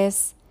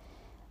después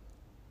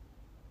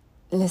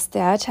le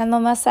estaba echando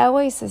más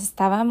agua y se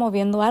estaba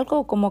moviendo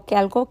algo, como que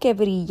algo que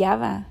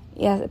brillaba.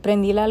 Y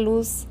prendí la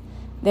luz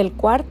del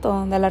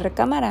cuarto, de la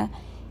recámara,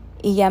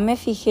 y ya me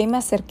fijé y me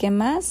acerqué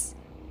más.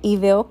 Y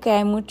veo que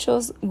hay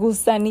muchos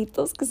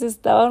gusanitos que se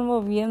estaban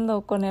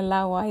moviendo con el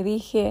agua. Y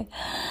dije,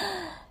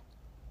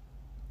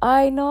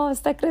 ay no,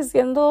 está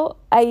creciendo.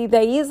 De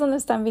ahí es donde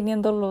están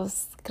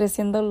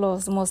creciendo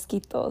los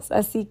mosquitos.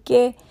 Así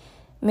que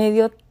me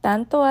dio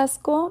tanto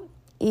asco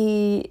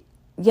y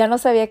ya no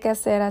sabía qué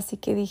hacer. Así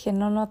que dije,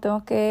 no,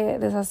 tengo que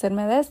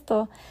deshacerme de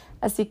esto.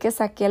 Así que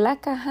saqué la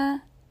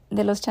caja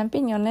de los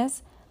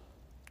champiñones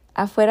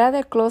afuera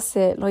del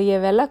closet, lo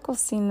llevé a la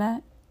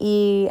cocina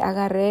y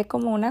agarré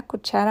como una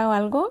cuchara o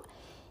algo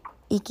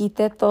y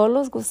quité todos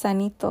los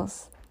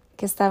gusanitos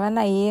que estaban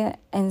ahí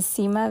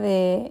encima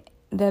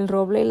del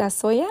roble y la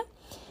soya.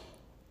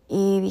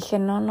 Y dije,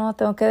 no,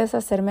 tengo que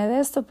deshacerme de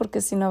esto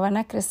porque si no van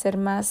a crecer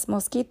más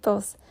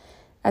mosquitos.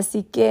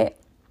 Así que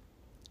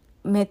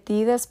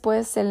metí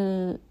después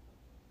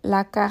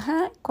la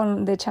caja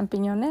de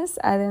champiñones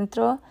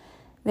adentro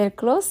del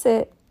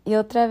closet y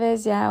otra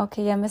vez ya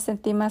me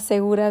sentí más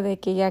segura de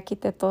que ya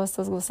quité todos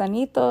estos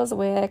gusanitos,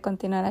 voy a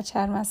continuar a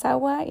echar más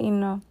agua y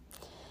no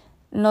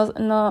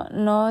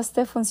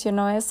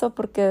funcionó eso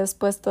porque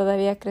después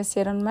todavía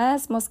crecieron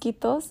más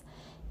mosquitos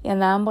y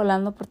andaban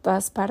volando por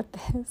todas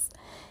partes.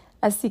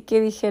 Así que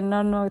dije,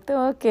 no,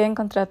 tengo que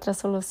encontrar otra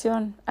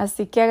solución.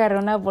 Así que agarré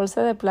una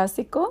bolsa de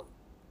plástico,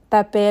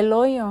 tapé el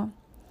hoyo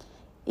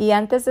y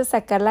antes de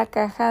sacar la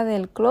caja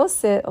del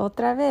closet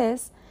otra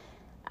vez,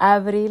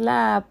 abrí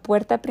la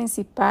puerta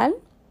principal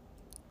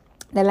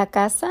de la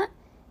casa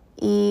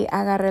y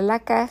agarré la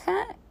caja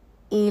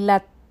y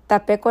la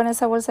tapé con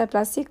esa bolsa de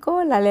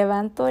plástico, la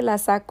levanto y la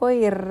saco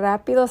y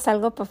rápido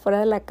salgo para fuera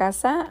de la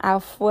casa,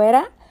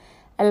 afuera,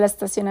 al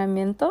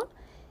estacionamiento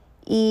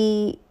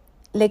y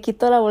le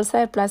quito la bolsa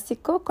de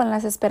plástico con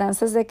las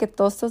esperanzas de que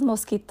todos estos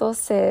mosquitos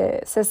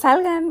se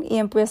salgan y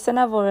empiecen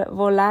a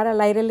volar al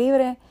aire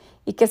libre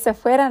y que se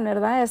fueran,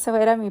 ¿verdad? Ese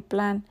era mi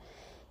plan.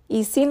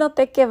 Y sí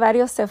noté que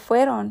varios se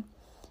fueron,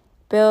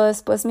 pero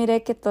después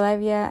miré que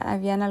todavía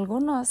habían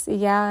algunos y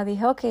ya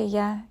dije,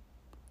 ya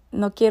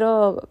no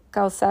quiero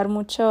causar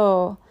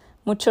mucho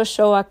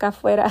show acá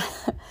afuera.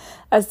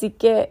 Así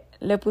que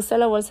le puse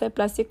la bolsa de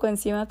plástico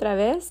encima otra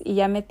vez y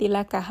ya metí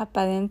la caja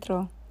para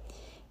adentro.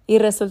 Y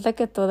resulta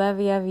que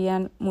todavía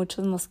habían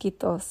muchos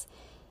mosquitos.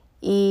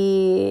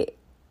 Y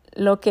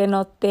lo que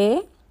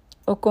noté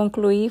o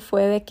concluí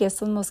fue de que a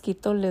estos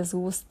mosquitos les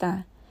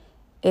gusta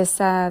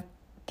esa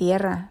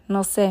tierra.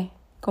 No sé,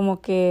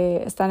 como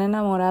que están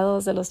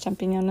enamorados de los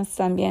champiñones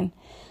también.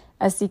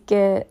 Así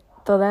que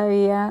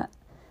todavía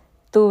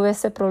tuve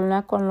ese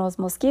problema con los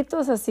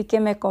mosquitos. Así que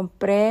me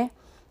compré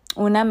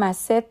una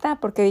maceta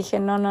porque dije,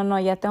 no,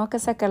 ya tengo que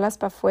sacarlas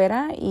para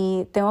afuera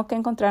y tengo que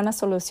encontrar una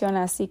solución.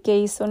 Así que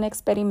hice un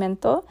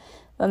experimento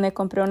donde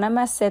compré una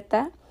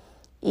maceta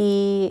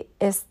y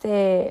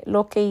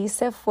lo que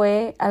hice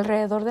fue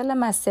alrededor de la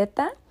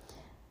maceta,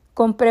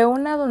 compré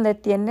una donde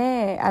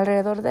tiene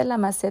alrededor de la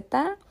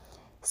maceta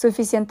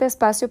suficiente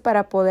espacio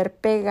para poder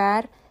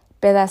pegar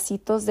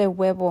pedacitos de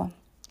huevo.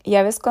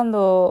 Ya ves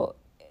cuando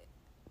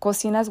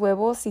cocinas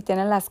huevos y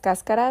tienen las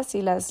cáscaras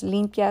y las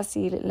limpias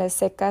y les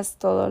secas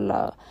todo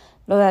lo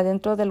de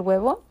adentro del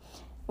huevo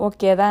o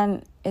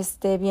quedan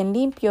bien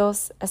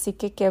limpios. Así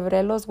que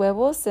quebré los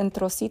huevos en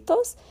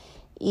trocitos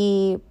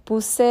y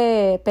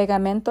puse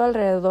pegamento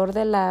alrededor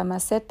de la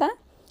maceta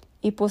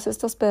y puse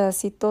estos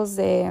pedacitos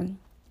de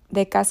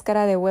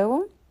cáscara de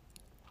huevo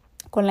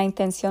con la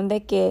intención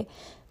de que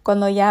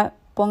cuando ya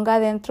ponga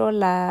adentro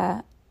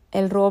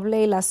el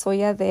roble y la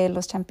soya de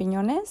los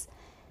champiñones,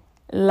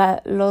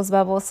 los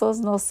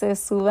babosos no se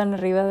suban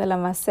arriba de la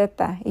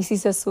maceta y si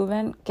se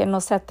suben que no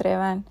se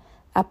atrevan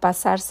a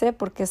pasarse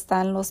porque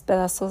están los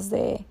pedazos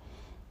de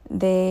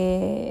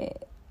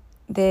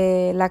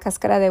la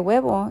cáscara de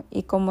huevo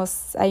y como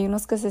hay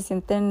unos que se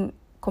sienten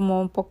como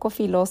un poco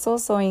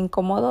filosos o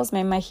incómodos, me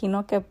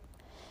imagino que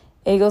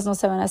ellos no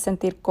se van a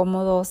sentir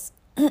cómodos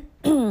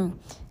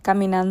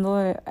caminando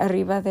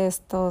arriba de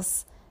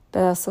estos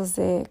pedazos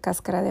de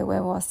cáscara de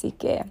huevo. Así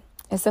que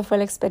ese fue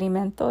el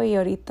experimento y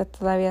ahorita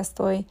todavía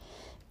estoy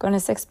con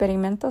ese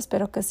experimento.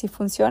 Espero que sí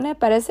funcione.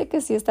 Parece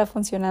que sí está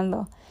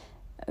funcionando.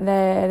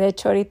 De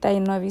hecho, ahorita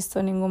no he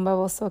visto ningún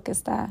baboso que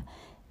está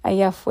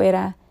allá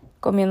afuera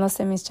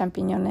comiéndose mis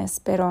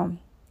champiñones, pero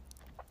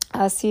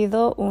ha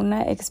sido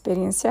una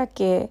experiencia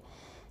que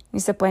ni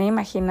se pueden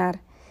imaginar.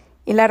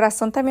 Y la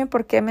razón también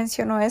por qué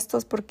menciono esto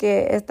es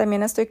porque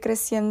también estoy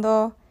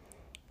creciendo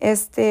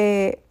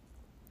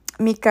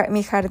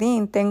mi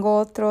jardín.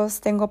 Tengo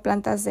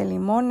plantas de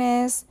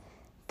limones,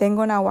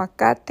 tengo un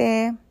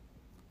aguacate,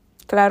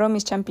 claro,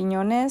 mis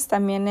champiñones.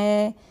 También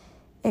he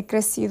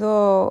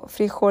crecido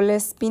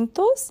frijoles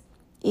pintos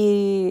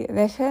y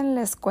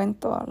déjenles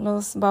cuento,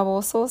 los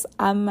babosos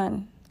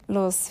aman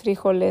los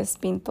frijoles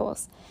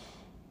pintos.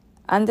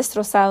 Han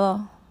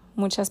destrozado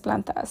muchas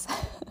plantas.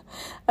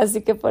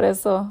 Así que por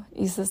eso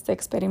hice este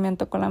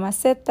experimento con la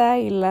maceta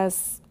y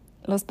los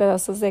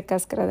pedazos de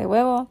cáscara de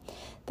huevo.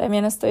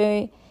 También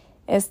estoy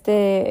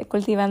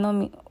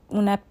cultivando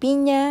una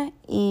piña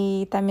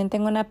y también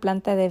tengo una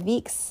planta de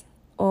Vicks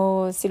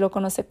o si lo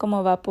conoce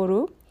como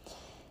Vaporú.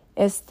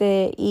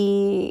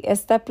 Y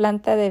esta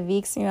planta de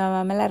Vicks mi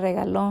mamá me la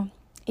regaló.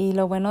 Y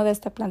lo bueno de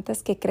esta planta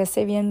es que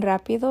crece bien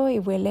rápido y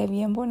huele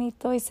bien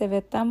bonito y se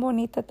ve tan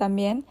bonita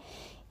también.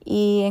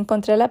 Y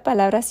encontré la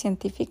palabra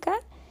científica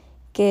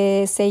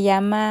que se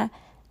llama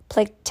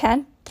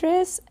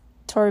Plectanthrus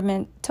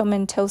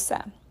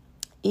tomentosa.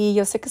 Y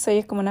yo sé que se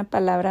oye como una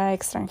palabra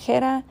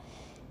extranjera.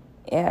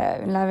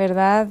 La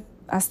verdad,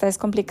 hasta es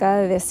complicada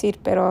de decir,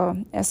 pero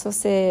eso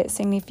se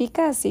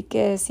significa, así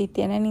que si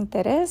tienen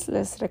interés,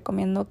 les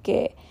recomiendo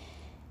que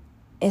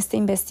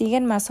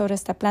investiguen más sobre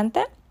esta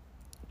planta.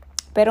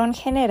 Pero en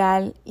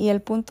general, y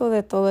el punto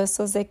de todo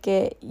eso es de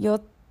que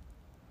yo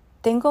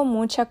tengo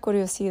mucha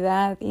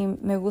curiosidad y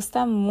me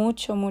gusta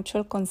mucho, mucho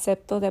el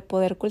concepto de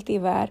poder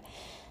cultivar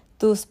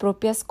tus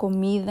propias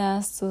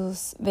comidas,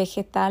 tus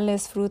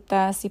vegetales,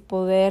 frutas y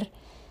poder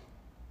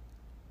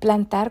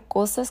plantar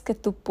cosas que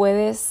tú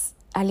puedes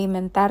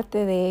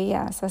alimentarte de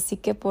ellas. Así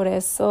que por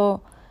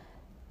eso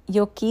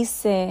yo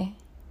quise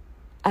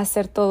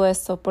hacer todo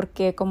esto,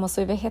 porque como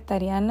soy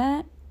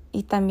vegetariana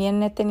y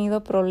también he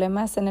tenido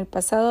problemas en el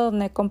pasado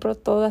donde compro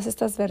todas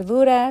estas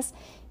verduras,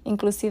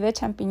 inclusive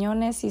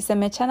champiñones, y se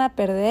me echan a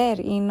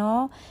perder. Y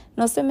no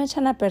se me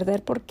echan a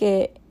perder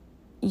porque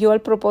yo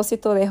al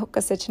propósito dejo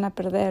que se echen a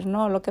perder.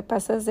 No, lo que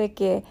pasa es de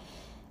que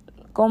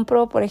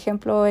compro, por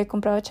ejemplo, he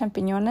comprado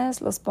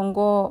champiñones, los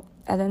pongo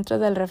adentro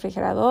del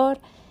refrigerador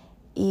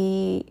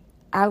y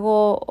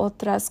hago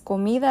otras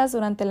comidas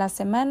durante la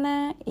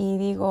semana y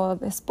digo,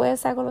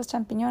 después hago los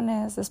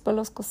champiñones, después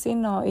los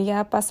cocino y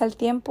ya pasa el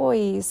tiempo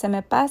y se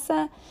me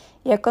pasa.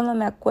 Ya cuando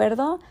me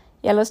acuerdo,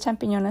 ya los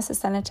champiñones se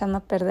están echando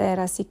a perder.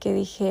 Así que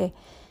dije,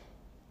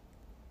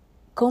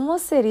 ¿cómo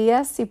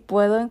sería si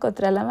puedo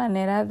encontrar la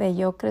manera de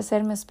yo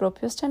crecer mis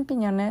propios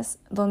champiñones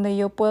donde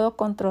yo puedo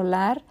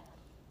controlar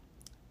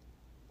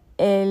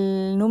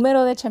el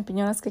número de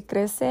champiñones que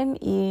crecen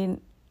y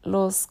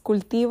los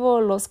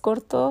cultivo, los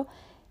corto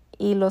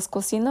y los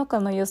cocino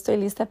cuando yo estoy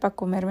lista para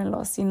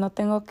comérmelos y no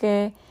tengo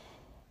que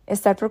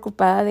estar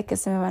preocupada de que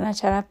se me van a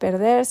echar a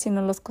perder si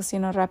no los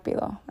cocino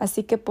rápido?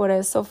 Así que por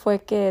eso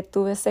fue que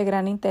tuve ese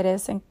gran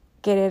interés en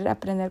querer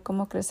aprender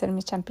cómo crecer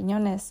mis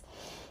champiñones.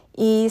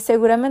 Y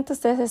seguramente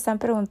ustedes se están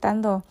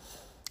preguntando,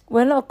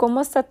 bueno,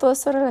 ¿cómo está todo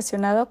eso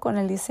relacionado con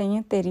el diseño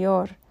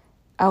interior,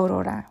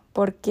 Aurora?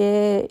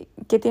 ¿Qué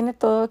tiene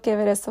todo que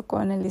ver eso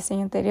con el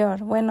diseño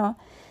interior? Bueno,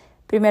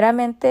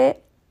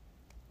 primeramente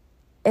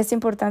es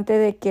importante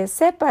de que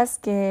sepas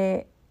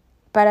que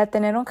para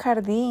tener un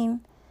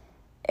jardín,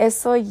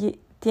 eso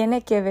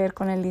tiene que ver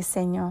con el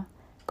diseño,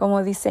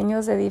 como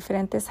diseños de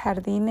diferentes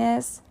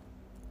jardines,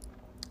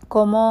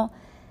 cómo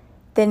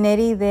tener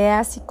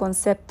ideas y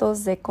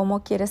conceptos de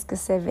cómo quieres que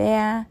se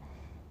vea,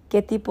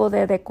 qué tipo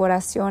de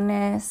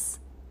decoraciones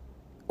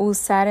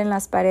usar en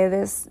las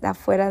paredes de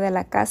afuera de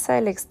la casa,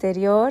 el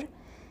exterior,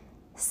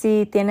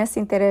 si tienes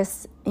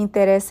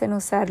interés en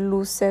usar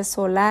luces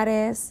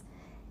solares,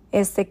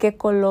 qué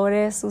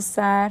colores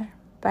usar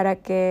para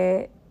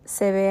que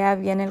se vea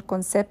bien el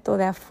concepto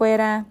de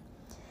afuera.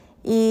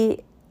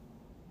 Y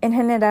en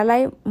general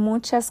hay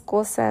muchas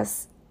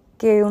cosas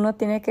que uno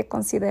tiene que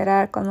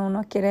considerar cuando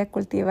uno quiere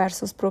cultivar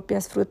sus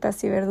propias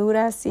frutas y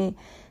verduras, y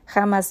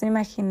jamás me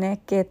imaginé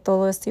que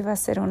todo esto iba a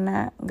ser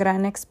una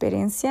gran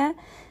experiencia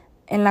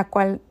en la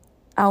cual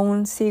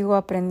aún sigo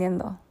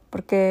aprendiendo,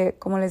 porque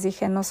como les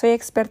dije, no soy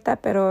experta,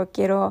 pero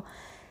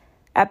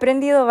he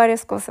aprendido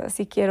varias cosas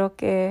y quiero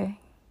que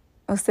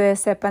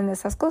ustedes sepan de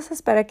esas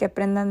cosas para que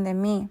aprendan de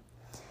mí.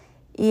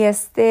 Y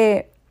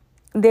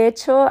de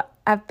hecho,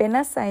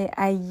 apenas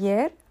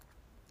ayer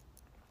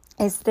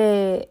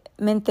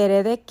me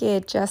enteré de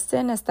que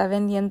Justin está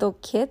vendiendo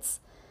kits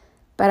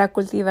para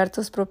cultivar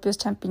tus propios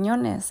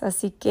champiñones.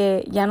 Así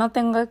que ya no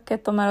tengo que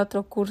tomar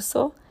otro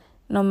curso,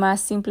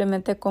 nomás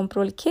simplemente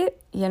compro el kit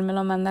y él me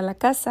lo manda a la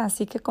casa.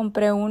 Así que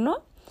compré uno.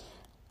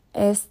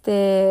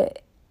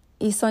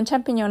 Y son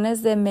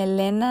champiñones de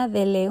melena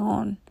de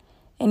león.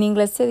 En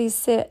inglés se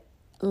dice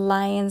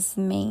lion's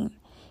mane.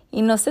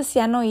 Y no sé si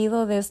han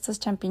oído de estos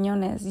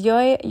champiñones. Yo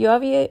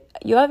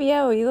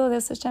había oído de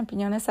estos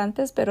champiñones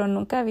antes, pero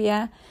nunca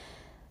había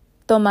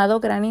tomado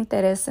gran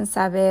interés en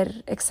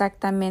saber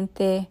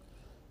exactamente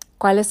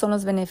cuáles son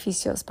los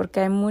beneficios,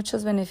 porque hay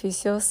muchos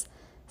beneficios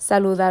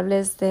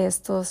saludables de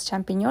estos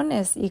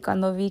champiñones. Y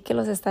cuando vi que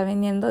los está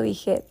vendiendo,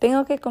 dije,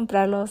 tengo que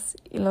comprarlos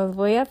y los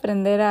voy a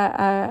aprender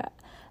a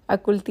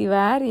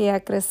cultivar y a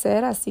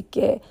crecer. Así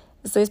que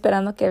estoy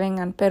esperando que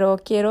vengan, pero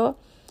quiero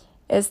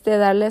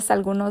darles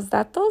algunos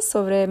datos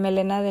sobre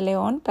melena de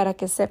león para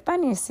que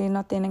sepan, y si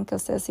no, tienen que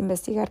ustedes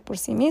investigar por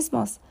sí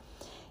mismos.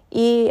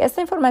 Y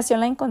esta información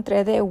la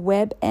encontré de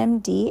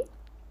WebMD,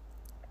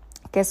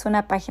 que es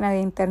una página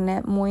de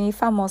internet muy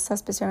famosa,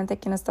 especialmente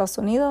aquí en Estados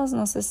Unidos.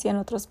 No sé si en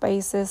otros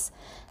países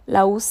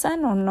la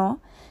usan o no,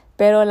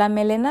 pero la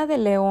melena de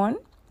león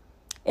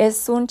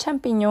es un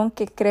champiñón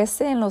que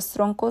crece en los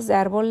troncos de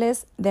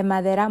árboles de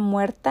madera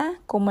muerta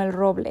como el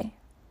roble,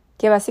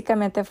 que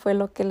básicamente fue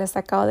lo que les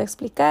acabo de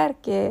explicar,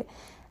 que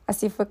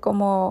así fue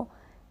como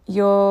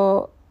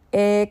yo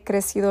he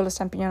crecido los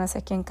champiñones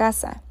aquí en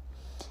casa.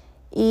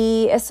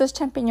 Y estos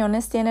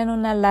champiñones tienen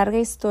una larga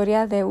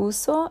historia de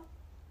uso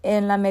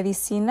en la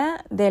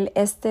medicina del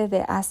este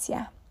de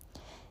Asia.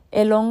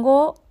 El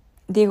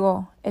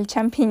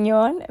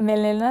champiñón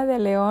melena de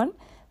león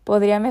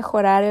podría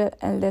mejorar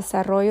el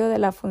desarrollo de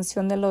la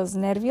función de los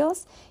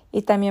nervios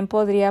y también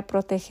podría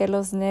proteger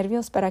los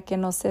nervios para que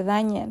no se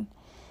dañen.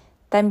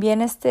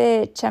 También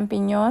este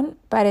champiñón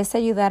parece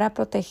ayudar a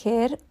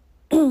proteger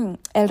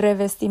el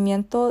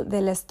revestimiento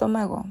del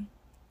estómago.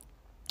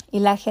 Y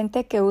la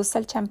gente que usa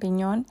el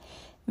champiñón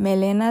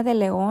melena de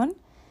león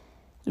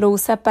lo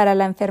usa para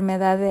la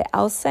enfermedad de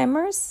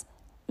Alzheimer's,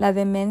 la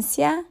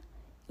demencia,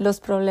 los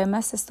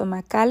problemas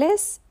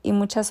estomacales y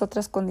muchas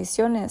otras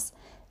condiciones.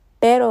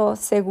 Pero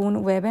según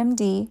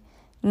WebMD,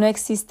 no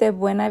existe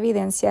buena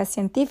evidencia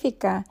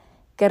científica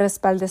que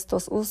respalde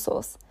estos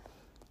usos.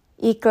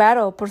 Y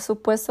claro, por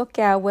supuesto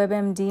que a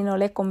WebMD no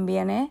le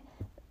conviene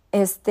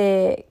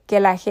que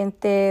la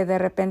gente de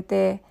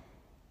repente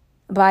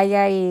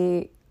vaya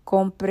y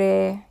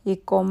compre y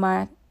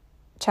coma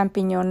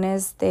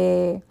champiñones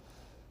de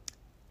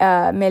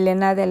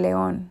melena de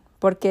león,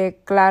 porque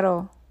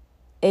claro,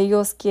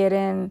 ellos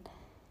quieren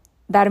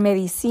dar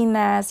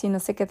medicinas y no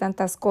sé qué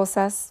tantas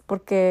cosas,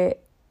 porque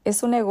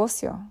es un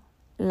negocio.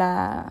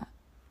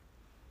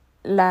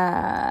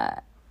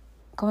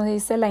 ¿Cómo se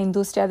dice? La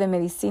industria de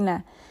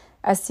medicina.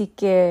 Así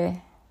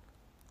que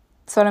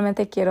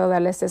solamente quiero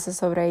darles ese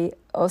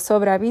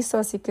sobreaviso.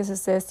 Así que si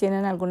ustedes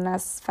tienen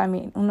algunos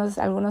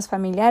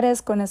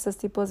familiares con estos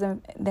tipos de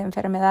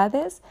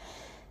enfermedades,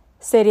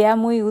 sería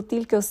muy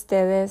útil que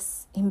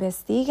ustedes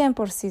investiguen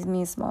por sí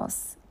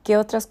mismos qué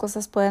otras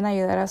cosas pueden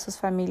ayudar a sus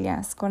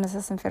familias con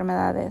esas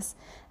enfermedades.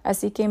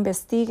 Así que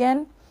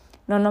investiguen,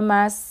 no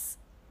nomás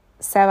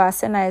se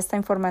basen a esta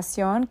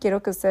información.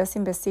 Quiero que ustedes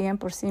investiguen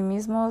por sí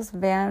mismos,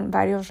 vean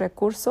varios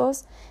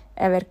recursos,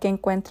 a ver qué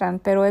encuentran.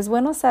 Pero es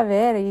bueno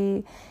saber,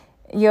 y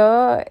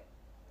yo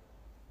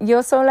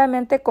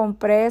solamente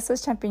compré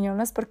esos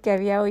champiñones porque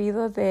había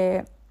oído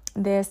de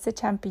este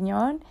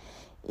champiñón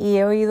y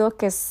he oído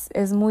que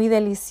es muy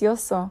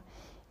delicioso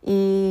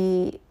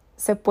y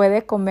se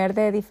puede comer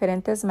de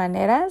diferentes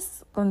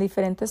maneras, con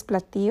diferentes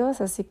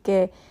platillos. Así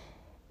que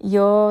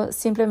yo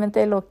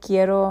simplemente lo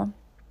quiero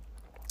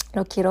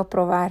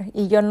probar.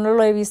 Y yo no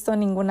lo he visto en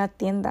ninguna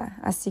tienda.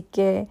 Así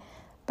que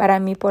para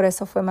mí por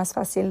eso fue más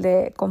fácil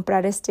de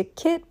comprar este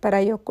kit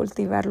para yo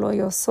cultivarlo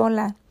yo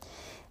sola.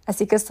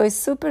 Así que estoy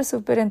súper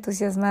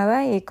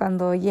entusiasmada, y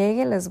cuando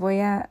llegue les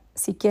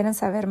si quieren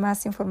saber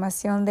más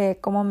información de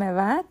cómo me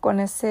va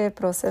con ese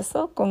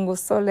proceso, con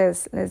gusto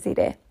les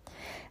diré.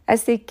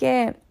 Así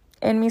que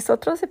en mis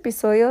otros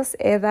episodios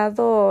he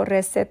dado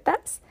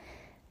recetas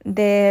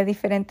de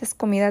diferentes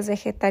comidas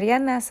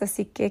vegetarianas,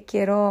 así que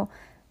quiero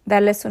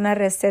darles una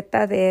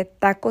receta de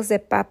tacos de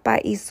papa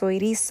y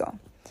soyrizo.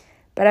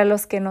 Para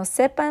los que no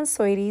sepan,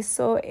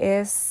 soyrizo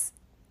es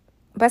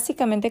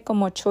básicamente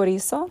como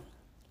chorizo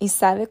y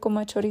sabe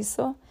como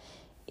chorizo.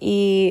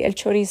 Y el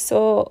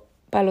chorizo,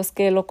 para los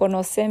que lo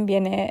conocen,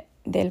 viene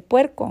del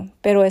puerco,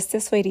 pero este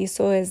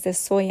soyrizo es de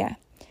soya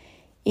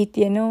y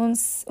tiene un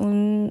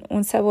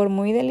sabor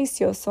muy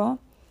delicioso.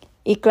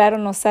 Y claro,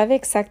 no sabe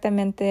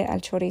exactamente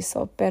al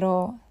chorizo,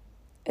 pero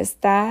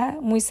está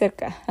muy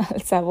cerca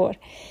al sabor.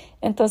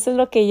 Entonces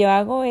lo que yo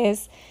hago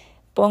es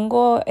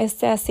pongo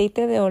este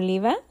aceite de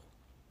oliva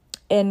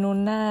en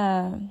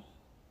una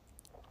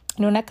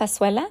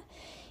cazuela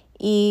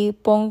y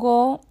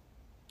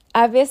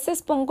a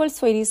veces pongo el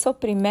chorizo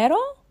primero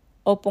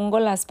o pongo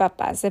las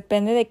papas.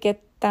 Depende de qué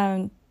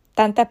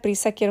tanta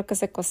prisa quiero que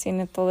se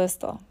cocine todo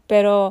esto.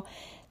 Pero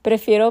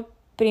prefiero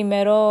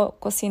primero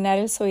cocinar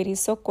el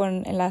chorizo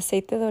con el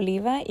aceite de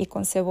oliva y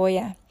con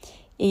cebolla.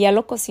 Y ya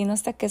lo cocino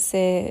hasta que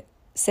se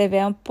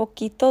vea un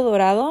poquito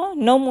dorado,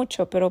 no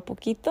mucho, pero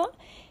poquito.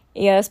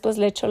 Y ya después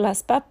le echo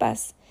las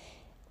papas.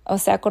 O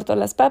sea, corto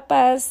las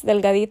papas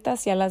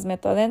delgaditas, ya las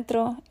meto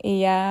adentro y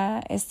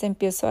ya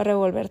empiezo a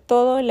revolver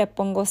todo. Y le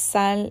pongo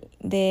sal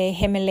de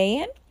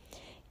Himalayan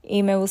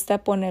y me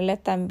gusta ponerle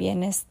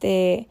también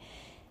este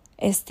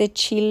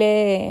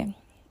chile,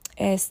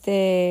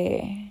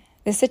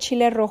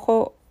 chile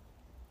rojo,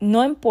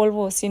 no en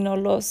polvo, sino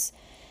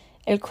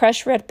el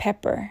crushed red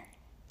pepper,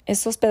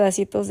 esos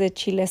pedacitos de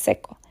chile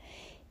seco.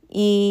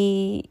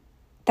 Y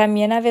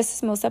también a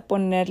veces me gusta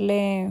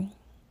ponerle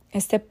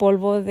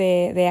polvo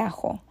de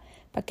ajo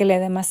para que le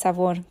dé más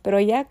sabor. Pero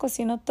ya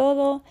cocino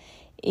todo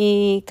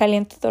y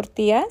caliento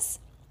tortillas.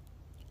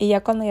 Y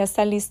ya cuando ya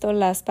está listo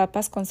las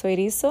papas con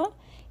chorizo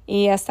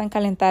y ya están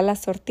calentadas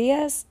las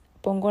tortillas,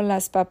 pongo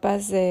las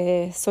papas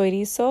de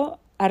chorizo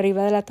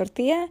arriba de la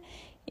tortilla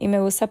y me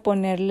gusta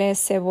ponerle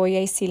cebolla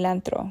y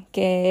cilantro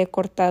que he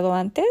cortado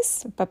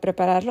antes para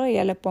prepararlo, y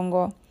ya le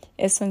pongo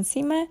eso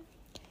encima.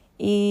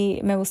 Y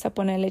me gusta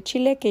ponerle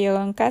chile que yo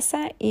hago en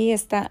casa y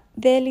está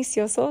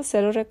delicioso,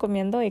 se lo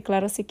recomiendo. Y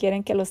claro, si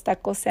quieren que los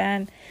tacos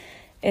sean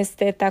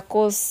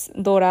tacos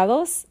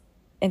dorados,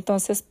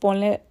 entonces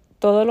ponle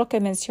todo lo que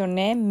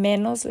mencioné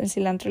menos el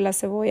cilantro y la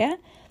cebolla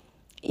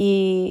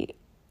y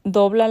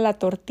dobla la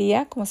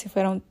tortilla como si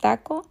fuera un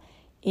taco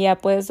y ya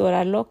puedes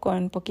dorarlo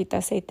con poquito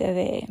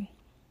aceite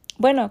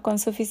con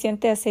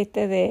suficiente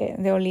aceite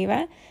de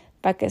oliva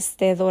para que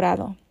esté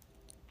dorado.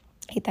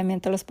 Y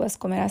también te los puedes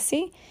comer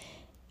así.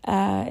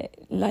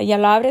 Ya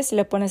lo abres y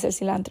le pones el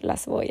cilantro y la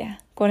cebolla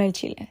con el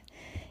chile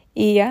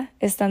y ya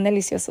están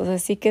deliciosos.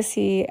 Así que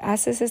si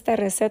haces esta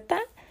receta,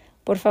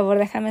 por favor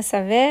déjame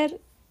saber,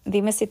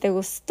 dime si te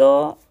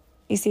gustó,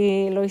 y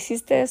si lo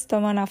hiciste,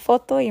 toma una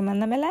foto y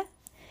mándamela.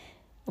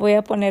 Voy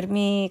a poner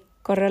mi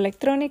correo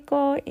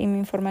electrónico y mi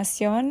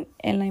información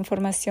en la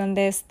información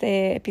de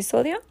este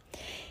episodio.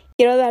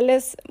 Quiero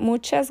darles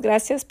muchas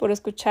gracias por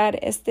escuchar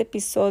este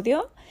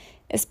episodio.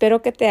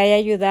 Espero que te haya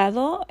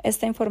ayudado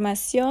esta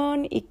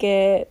información y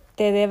que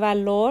te dé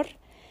valor.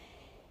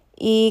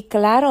 Y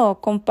claro,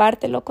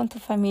 compártelo con tu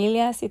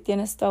familia si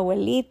tienes tu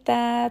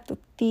abuelita, tu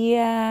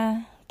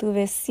tía, tu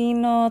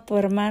vecino, tu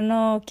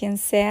hermano, quien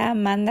sea.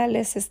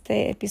 Mándales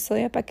este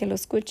episodio para que lo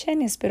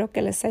escuchen y espero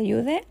que les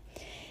ayude.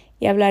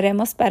 Y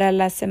hablaremos para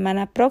la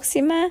semana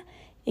próxima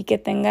y que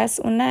tengas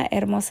una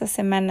hermosa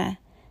semana.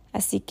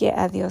 Así que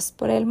adiós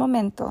por el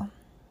momento.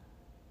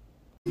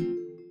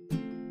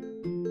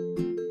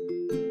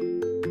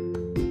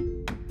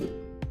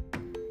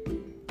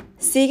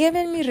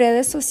 Sígueme en mis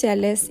redes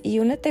sociales y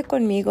únete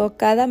conmigo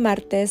cada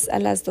martes a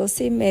las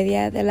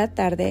 12:30 de la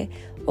tarde,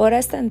 hora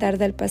estándar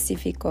del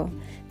Pacífico.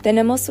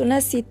 Tenemos una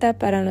cita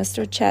para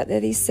nuestro chat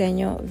de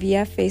diseño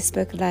vía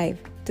Facebook Live.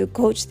 Tu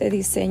coach de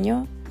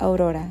diseño,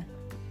 Aurora.